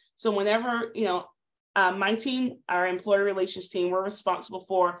spotlights. So whenever, my team, our employer relations team, we're responsible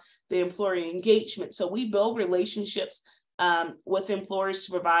for the employer engagement. So we build relationships with employers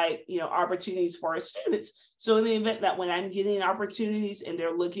to provide, opportunities for our students. So in the event that when I'm getting opportunities and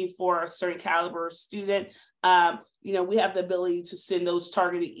they're looking for a certain caliber of student, we have the ability to send those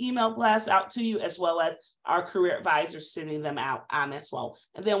targeted email blasts out to you, as well as our career advisors sending them out as well.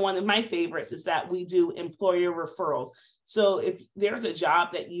 And then one of my favorites is that we do employer referrals. So if there's a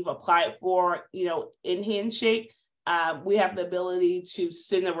job that you've applied for, in handshake, we have the ability to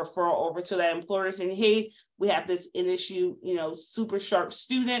send a referral over to that employer saying, hey, we have this NSU, super sharp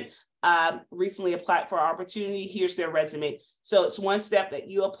student, recently applied for our opportunity. Here's their resume. So it's one step that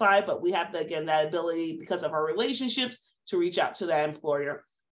you apply, but we have, again, that ability, because of our relationships, to reach out to that employer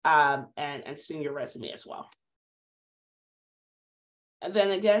and send your resume as well. And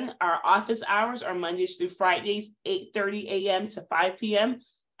then again, our office hours are Mondays through Fridays, 8:30 a.m. to 5 p.m.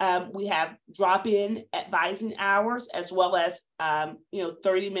 We have drop-in advising hours, as well as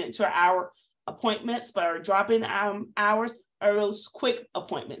 30-minute to an hour appointments. But our drop-in hours are those quick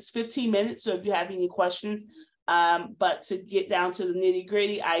appointments, 15 minutes. So if you have any questions, but to get down to the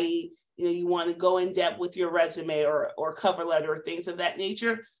nitty-gritty, i.e., you want to go in depth with your resume or cover letter or things of that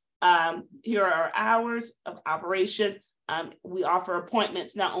nature, here are our hours of operation. We offer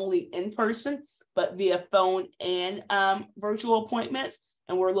appointments not only in person, but via phone and virtual appointments.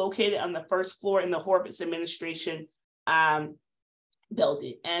 And we're located on the first floor in the Horvitz Administration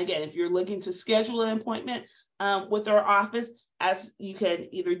building. And again, if you're looking to schedule an appointment with our office, as you can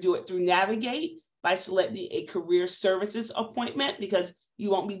either do it through Navigate by selecting a career services appointment, because you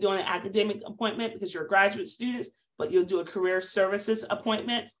won't be doing an academic appointment because you're graduate students, but you'll do a career services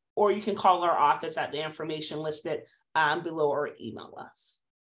appointment, or you can call our office at the information listed below, or email us.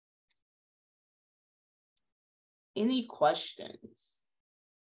 Any questions?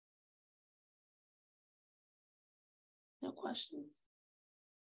 No questions?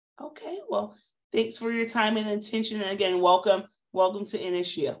 Okay, well, thanks for your time and attention. And again, welcome to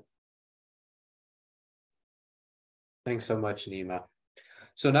NSU. Thanks so much, Nima.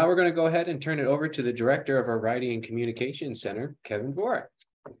 So now we're going to go ahead and turn it over to the director of our Writing and Communication Center, Kevin Dvorak.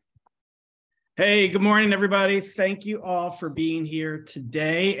 Hey, good morning, everybody. Thank you all for being here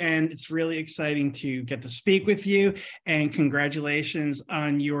today. And it's really exciting to get to speak with you. And congratulations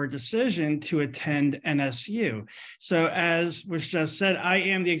on your decision to attend NSU. So as was just said, I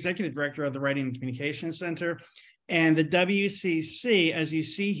am the executive director of the Writing and Communication Center. And the WCC, as you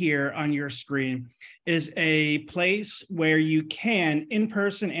see here on your screen, is a place where you can, in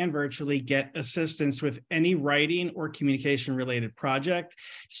person and virtually, get assistance with any writing or communication related project.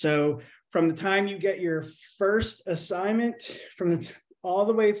 So from the time you get your first assignment, all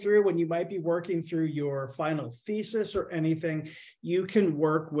the way through when you might be working through your final thesis or anything, you can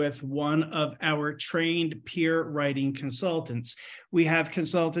work with one of our trained peer writing consultants. We have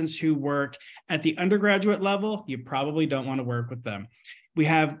consultants who work at the undergraduate level. You probably don't want to work with them. We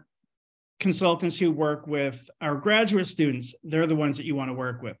have consultants who work with our graduate students. They're the ones that you want to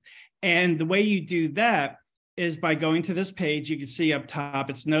work with. And the way you do that is by going to this page. You can see up top,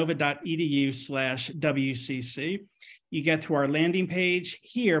 it's nova.edu/WCC. You get to our landing page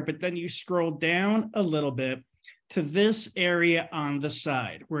here, but then you scroll down a little bit to this area on the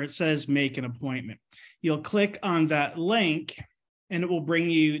side where it says make an appointment. You'll click on that link and it will bring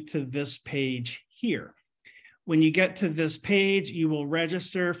you to this page here. When you get to this page, you will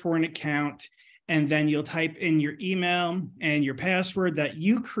register for an account, and then you'll type in your email and your password that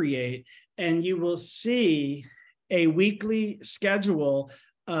you create, and you will see a weekly schedule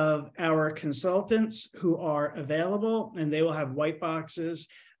of our consultants who are available, and they will have white boxes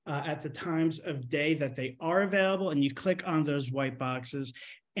at the times of day that they are available. And you click on those white boxes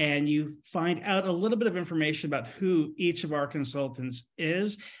and you find out a little bit of information about who each of our consultants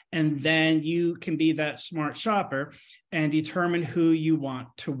is. And then you can be that smart shopper and determine who you want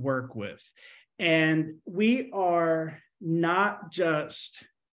to work with. And we are not just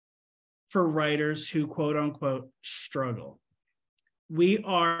for writers who quote unquote struggle. We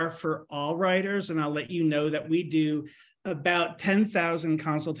are for all writers, and I'll let you know that we do about 10,000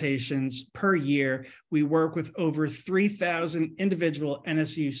 consultations per year. We work with over 3,000 individual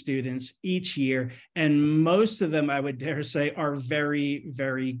NSU students each year, and most of them, I would dare say, are very,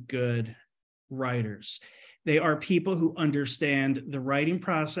 very good writers. They are people who understand the writing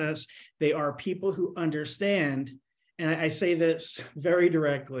process. They are people who understand, and I say this very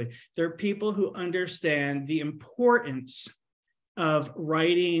directly, they're people who understand the importance of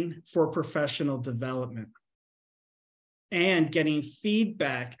writing for professional development and getting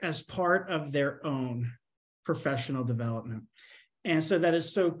feedback as part of their own professional development. And so that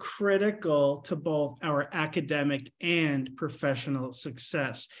is so critical to both our academic and professional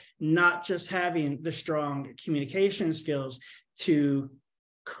success, not just having the strong communication skills to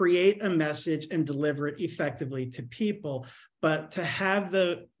create a message and deliver it effectively to people, but to have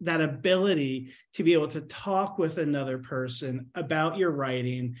that ability to be able to talk with another person about your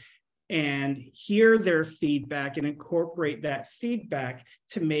writing and hear their feedback and incorporate that feedback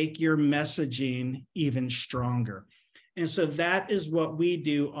to make your messaging even stronger. And so that is what we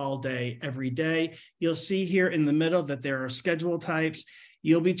do all day, every day. You'll see here in the middle that there are schedule types.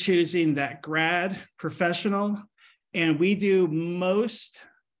 You'll be choosing that grad, professional, and we do most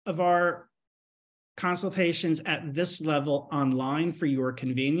of our consultations at this level online for your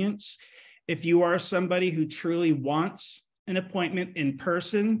convenience. If you are somebody who truly wants an appointment in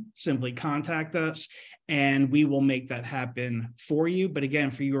person, simply contact us and we will make that happen for you. But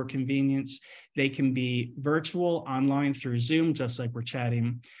again, for your convenience, they can be virtual, online through Zoom, just like we're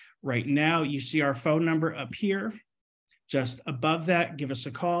chatting right now. You see our phone number up here. Just above that, give us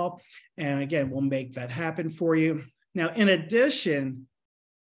a call. And again, we'll make that happen for you. Now, in addition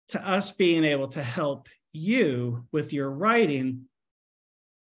to us being able to help you with your writing,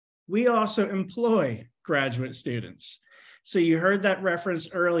 we also employ graduate students. So you heard that reference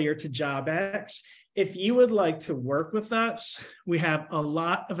earlier to JobX. If you would like to work with us, we have a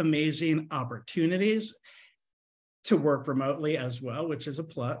lot of amazing opportunities to work remotely as well, which is a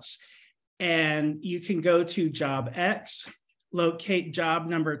plus. And you can go to JobX, locate job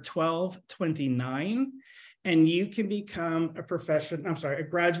number 1229, and you can become a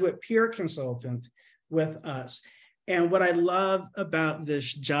graduate peer consultant with us. And what I love about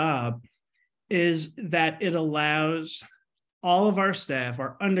this job is that it allows all of our staff,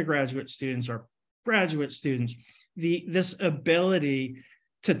 our undergraduate students, our graduate students, this ability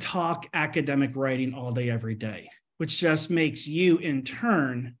to talk academic writing all day, every day, which just makes you in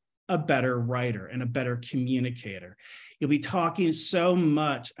turn a better writer and a better communicator. You'll be talking so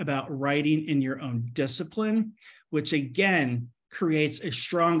much about writing in your own discipline, which again creates a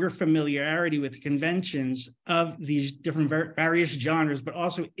stronger familiarity with conventions of these different various genres, but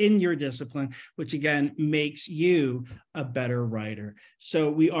also in your discipline, which again makes you a better writer. So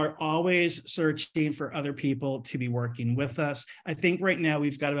we are always searching for other people to be working with us. I think right now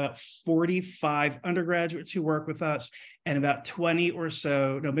we've got about 45 undergraduates who work with us and about 20 or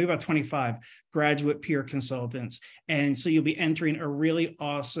so, no, maybe about 25 graduate peer consultants. And so you'll be entering a really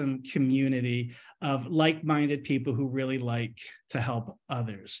awesome community of like-minded people who really like to help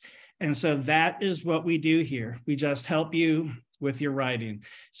others. And so that is what we do here. We just help you with your writing.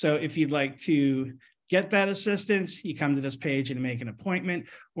 So if you'd like to get that assistance, you come to this page and make an appointment,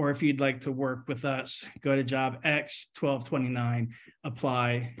 or if you'd like to work with us, go to JobX 1229,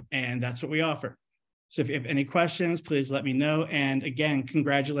 apply, and that's what we offer. So if you have any questions, please let me know. And again,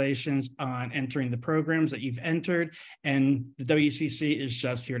 congratulations on entering the programs that you've entered, and the WCC is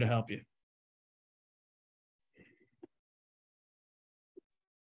just here to help you.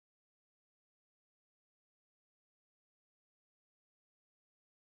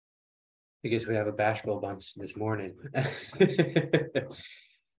 Because we have a bashful bunch this morning.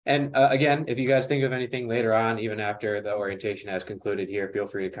 And again, if you guys think of anything later on, even after the orientation has concluded here, feel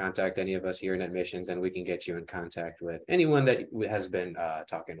free to contact any of us here in admissions and we can get you in contact with anyone that has been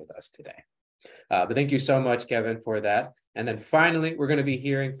talking with us today. But thank you so much, Kevin, for that. And then finally, we're going to be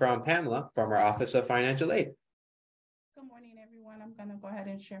hearing from Pamela from our Office of Financial Aid. Good morning, everyone. I'm going to go ahead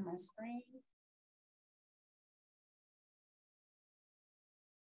and share my screen.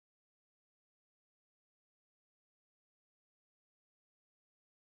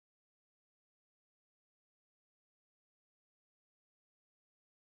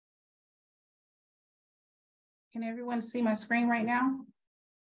 Can everyone see my screen right now?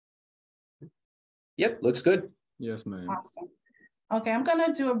 Yep, looks good. Yes, ma'am. Awesome. Okay, I'm going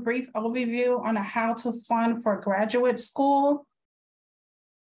to do a brief overview on how to fund for graduate school.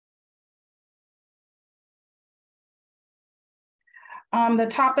 The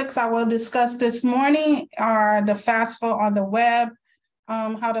topics I will discuss this morning are the FAFSA on the web,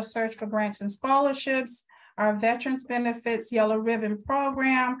 how to search for grants and scholarships, our Veterans Benefits Yellow Ribbon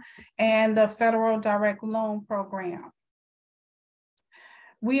Program, and the Federal Direct Loan Program.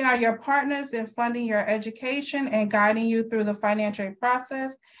 We are your partners in funding your education and guiding you through the financial aid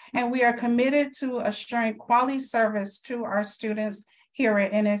process, and we are committed to assuring quality service to our students here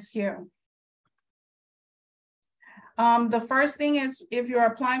at NSU. The first thing is, if you're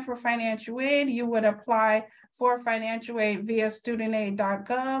applying for financial aid, you would apply for financial aid via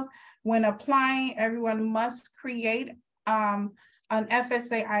studentaid.gov. When applying, everyone must create an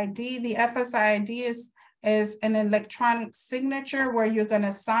FSA ID. The FSA ID is an electronic signature where you're going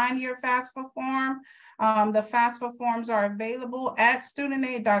to sign your FAFSA form. The FAFSA forms are available at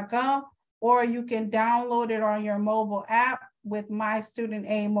studentaid.gov, or you can download it on your mobile app with My Student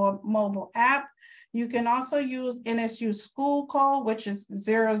Aid mobile app. You can also use NSU school code, which is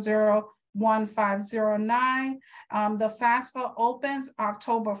 001509. The FAFSA opens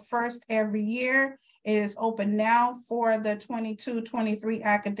October 1st every year. It is open now for the 22-23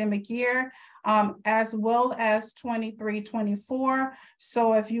 academic year, as well as 23-24.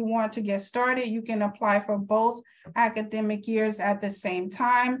 So if you want to get started, you can apply for both academic years at the same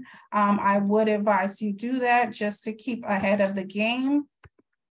time. I would advise you do that just to keep ahead of the game.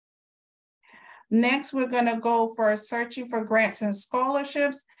 Next, we're going to go for searching for grants and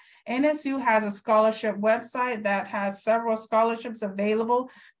scholarships. NSU has a scholarship website that has several scholarships available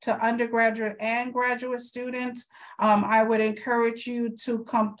to undergraduate and graduate students. I would encourage you to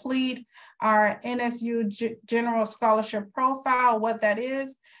complete our NSU General Scholarship Profile. What that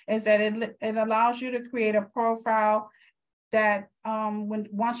is that it allows you to create a profile that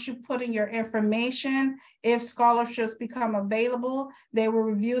once you put in your information, if scholarships become available, they will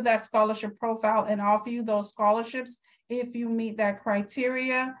review that scholarship profile and offer you those scholarships if you meet that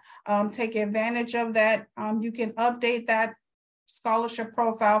criteria. Take advantage of that. You can update that scholarship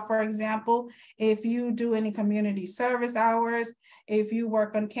profile, for example, if you do any community service hours, if you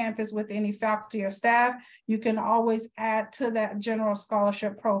work on campus with any faculty or staff, you can always add to that general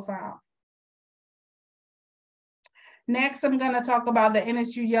scholarship profile. Next, I'm going to talk about the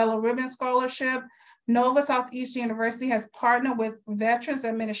NSU Yellow Ribbon Scholarship. Nova Southeastern University has partnered with Veterans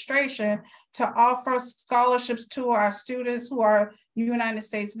Administration to offer scholarships to our students who are United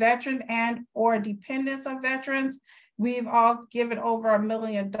States veterans and or dependents of veterans. We've all given over $1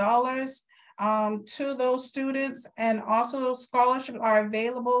 million to those students, and also those scholarships are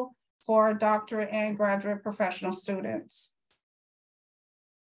available for doctorate and graduate professional students.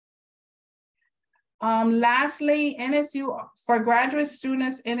 Lastly, NSU, for graduate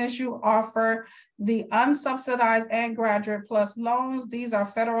students, NSU offer the unsubsidized and graduate plus loans. These are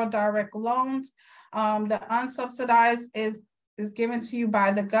federal direct loans. The unsubsidized is given to you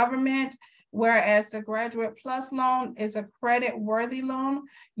by the government, whereas the graduate plus loan is a credit-worthy loan.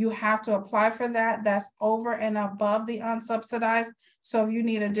 You have to apply for that. That's over and above the unsubsidized. So if you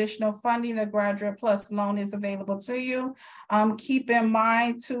need additional funding, the graduate plus loan is available to you. Keep in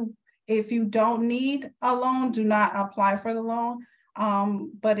mind too, if you don't need a loan, do not apply for the loan,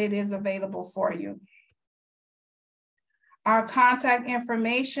 but it is available for you. Our contact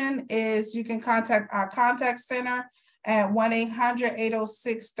information is, you can contact our contact center at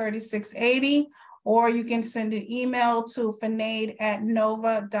 1-800-806-3680, or you can send an email to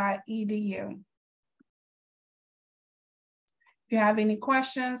finade@nova.edu. If you have any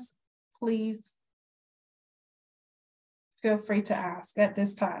questions, please feel free to ask at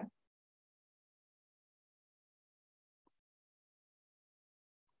this time.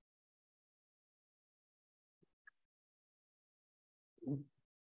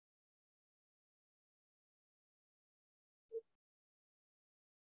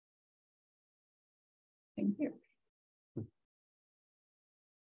 Thank you.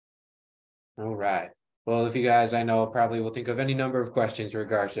 All right. Well, if you guys, I know, probably will think of any number of questions in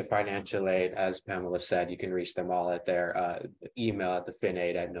regards to financial aid. As Pamela said, you can reach them all at their email at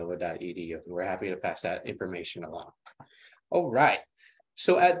theFinAid@nova.edu. And we're happy to pass that information along. All right.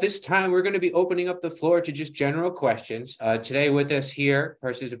 So at this time, we're going to be opening up the floor to just general questions. Today with us here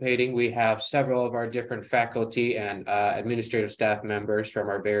participating, we have several of our different faculty and administrative staff members from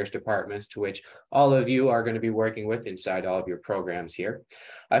our various departments, to which all of you are going to be working with inside all of your programs here.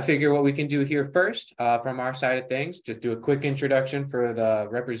 I figure what we can do here first from our side of things, just do a quick introduction for the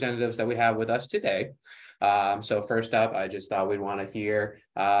representatives that we have with us today. So first up, I just thought we'd want to hear,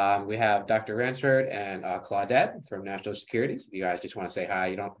 we have Dr. Ransford and Claudette from National Security. So if you guys just want to say hi,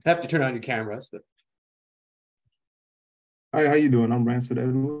 you don't have to turn on your cameras. But... Hi, how you doing? I'm Ransford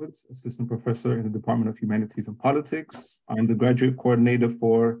Edwards, Assistant Professor in the Department of Humanities and Politics. I'm the Graduate Coordinator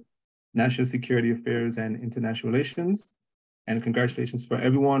for National Security Affairs and International Relations. And congratulations for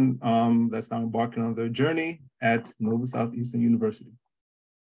everyone that's now embarking on their journey at Nova Southeastern University.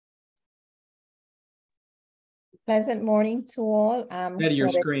 Pleasant morning to all. Out of your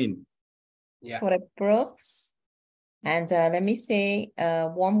screen. Yeah. Claudette Brooks. And let me say a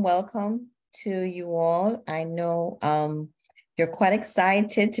warm welcome to you all. I know you're quite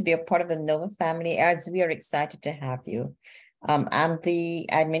excited to be a part of the Nova family, as we are excited to have you. I'm the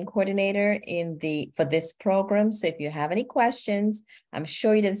admin coordinator for this program. So if you have any questions, I'm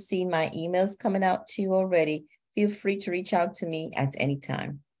sure you'd have seen my emails coming out to you already. Feel free to reach out to me at any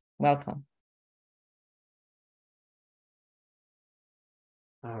time. Welcome.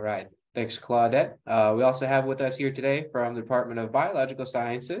 All right. Thanks, Claudette. We also have with us here today from the Department of Biological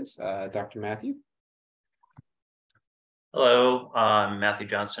Sciences, Dr. Matthew. Hello, I'm Matthew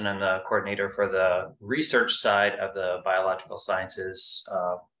Johnston. I'm the coordinator for the research side of the Biological Sciences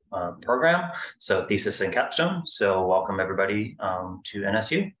program, so thesis and capstone. So welcome everybody to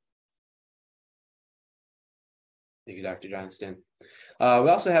NSU. Thank you, Dr. Johnston. We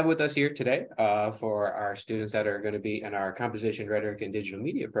also have with us here today for our students that are going to be in our Composition, Rhetoric, and Digital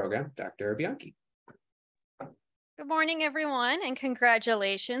Media program, Dr. Bianchi. Good morning, everyone, and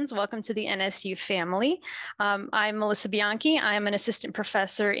congratulations. Welcome to the NSU family. I'm Melissa Bianchi. I'm an assistant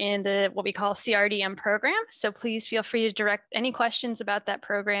professor in the what we call CRDM program. So please feel free to direct any questions about that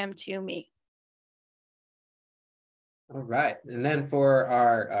program to me. All right. And then for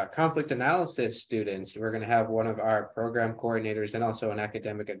our conflict analysis students, we're going to have one of our program coordinators and also an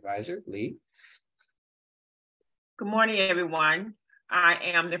academic advisor, Lee. Good morning, everyone. I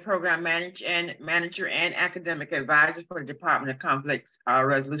am the program manager and academic advisor for the Department of Conflict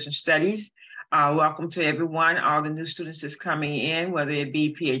Resolution Studies. Welcome to everyone, all the new students that's coming in, whether it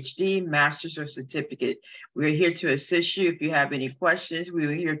be PhD, master's, or certificate. We're here to assist you. If you have any questions,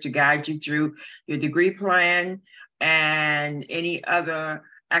 we're here to guide you through your degree plan and any other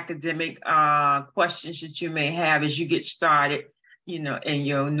academic questions that you may have as you get started, you know, in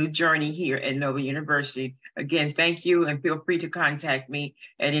your new journey here at Nova University. Again, thank you, and feel free to contact me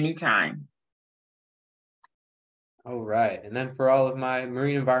at any time. All right. And then for all of my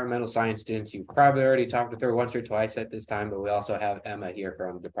marine environmental science students, you've probably already talked with her once or twice at this time, but we also have Emma here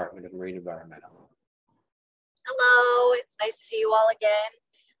from the Department of Marine Environmental. Hello, it's nice to see you all again.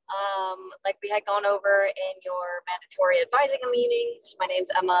 Like we had gone over in your mandatory advising meetings, my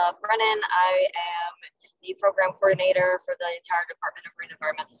name's Emma Brennan. I am the program coordinator for the entire Department of Marine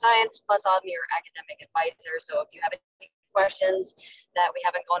Environmental Science, plus I'm your academic advisor. So if you have any questions that we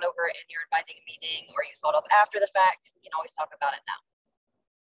haven't gone over in your advising meeting or you thought of after the fact, we can always talk about it now.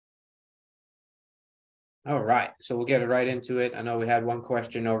 All right, so we'll get right into it. I know we had one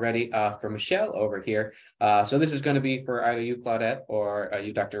question already from Michelle over here. So this is going to be for either you, Claudette, or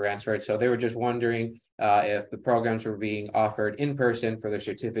you, Dr. Ransford. So they were just wondering if the programs were being offered in person for their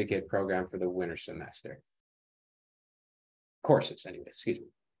certificate program for the winter semester. Courses, anyway, excuse me.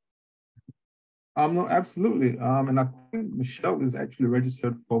 No, absolutely. And I think Michelle is actually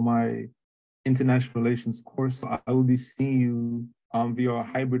registered for my international relations course. So I will be seeing you via a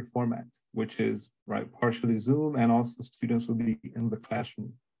hybrid format, which is partially Zoom, and also students will be in the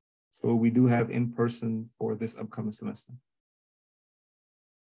classroom. So we do have in person for this upcoming semester.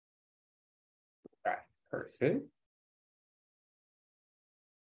 All right, perfect.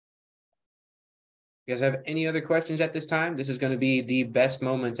 You guys have any other questions at this time? This is going to be the best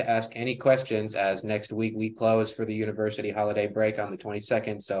moment to ask any questions, as next week we close for the university holiday break on the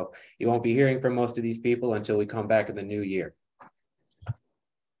 22nd. So you won't be hearing from most of these people until we come back in the new year.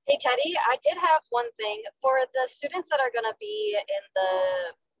 Hey, Teddy, I did have one thing for the students that are going to be in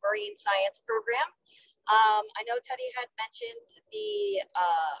the marine science program. I know Teddy had mentioned the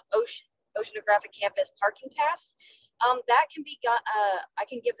Oceanographic Campus parking pass. That can be got, I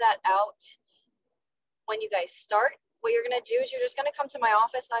can give that out when you guys start. What you're going to do is you're just going to come to my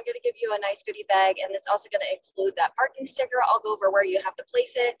office and I'm going to give you a nice goodie bag, and it's also going to include that parking sticker. I'll go over where you have to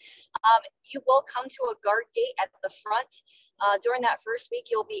place it. You will come to a guard gate at the front. During that first week,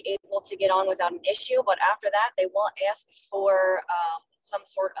 you'll be able to get on without an issue, but after that, they will ask for some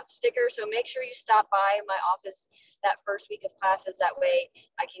sort of sticker. So make sure you stop by my office that first week of classes. That way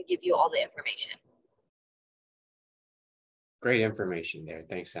I can give you all the information. Great information there.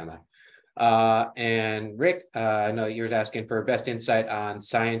 Thanks, Emma. And Rick, I know you were asking for best insight on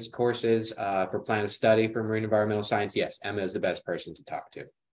science courses for plan of study for marine environmental science. Yes, Emma is the best person to talk to.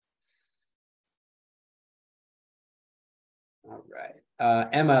 All right.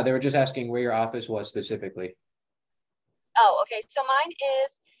 Emma, they were just asking where your office was specifically. Oh, okay. So mine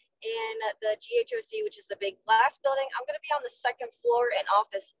is in the GHOC, which is the big glass building. I'm going to be on the second floor in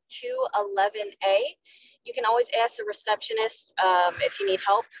office 211A. You can always ask the receptionist if you need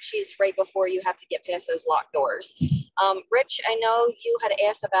help. She's right before you have to get past those locked doors. Rich, I know you had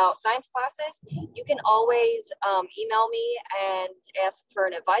asked about science classes. You can always email me and ask for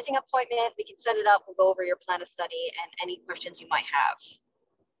an advising appointment. We can set it up. We'll go over your plan of study and any questions you might have.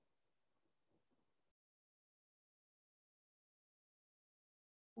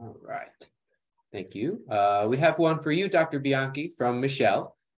 All right. Thank you. We have one for you, Dr. Bianchi, from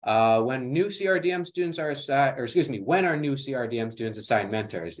Michelle. When new CRDM students are assigned, or excuse me, when are new CRDM students assigned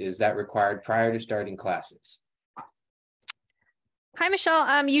mentors? Is that required prior to starting classes? Hi,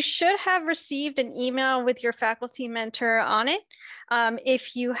 Michelle. You should have received an email with your faculty mentor on it.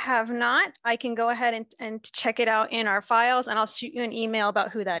 If you have not, I can go ahead and check it out in our files, and I'll shoot you an email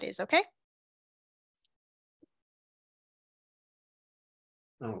about who that is, okay?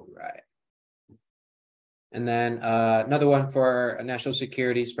 All right. And then another one for national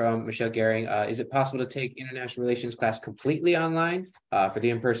securities from Michelle Gehring. Is it possible to take international relations class completely online? For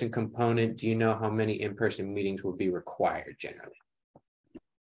the in-person component, do you know how many in-person meetings will be required generally?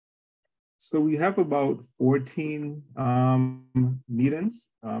 So we have about 14 meetings.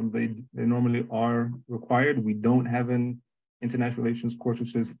 They normally are required. We don't have an international relations course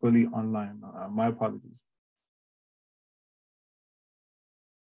which is fully online. My apologies.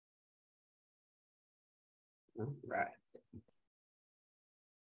 All right.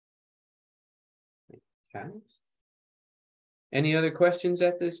 Okay. Any other questions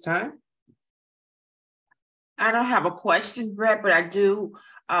at this time? I don't have a question, Brett, but I do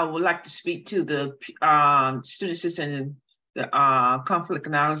would like to speak to the student assistant in the conflict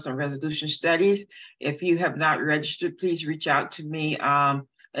analysis and resolution studies. If you have not registered, please reach out to me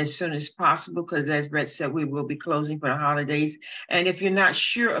as soon as possible, because as Brett said, we will be closing for the holidays. And if you're not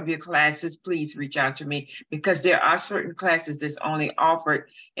sure of your classes, please reach out to me, because there are certain classes that's only offered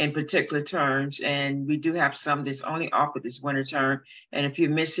in particular terms. And we do have some that's only offered this winter term. And if you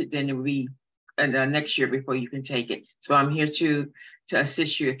miss it, then it will be next year before you can take it. So I'm here to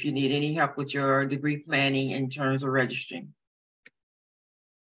assist you if you need any help with your degree planning in terms of registering.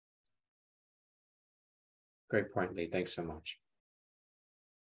 Great point, Lee. Thanks so much.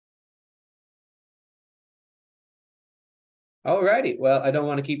 All righty. Well, I don't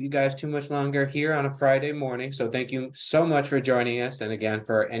want to keep you guys too much longer here on a Friday morning. So thank you so much for joining us. And again,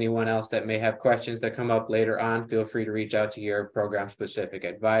 for anyone else that may have questions that come up later on, feel free to reach out to your program specific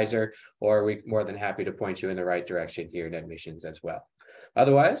advisor, or we're more than happy to point you in the right direction here in admissions as well.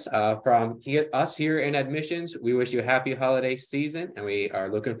 Otherwise, from us here in admissions, we wish you a happy holiday season, and we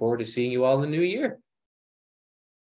are looking forward to seeing you all in the new year.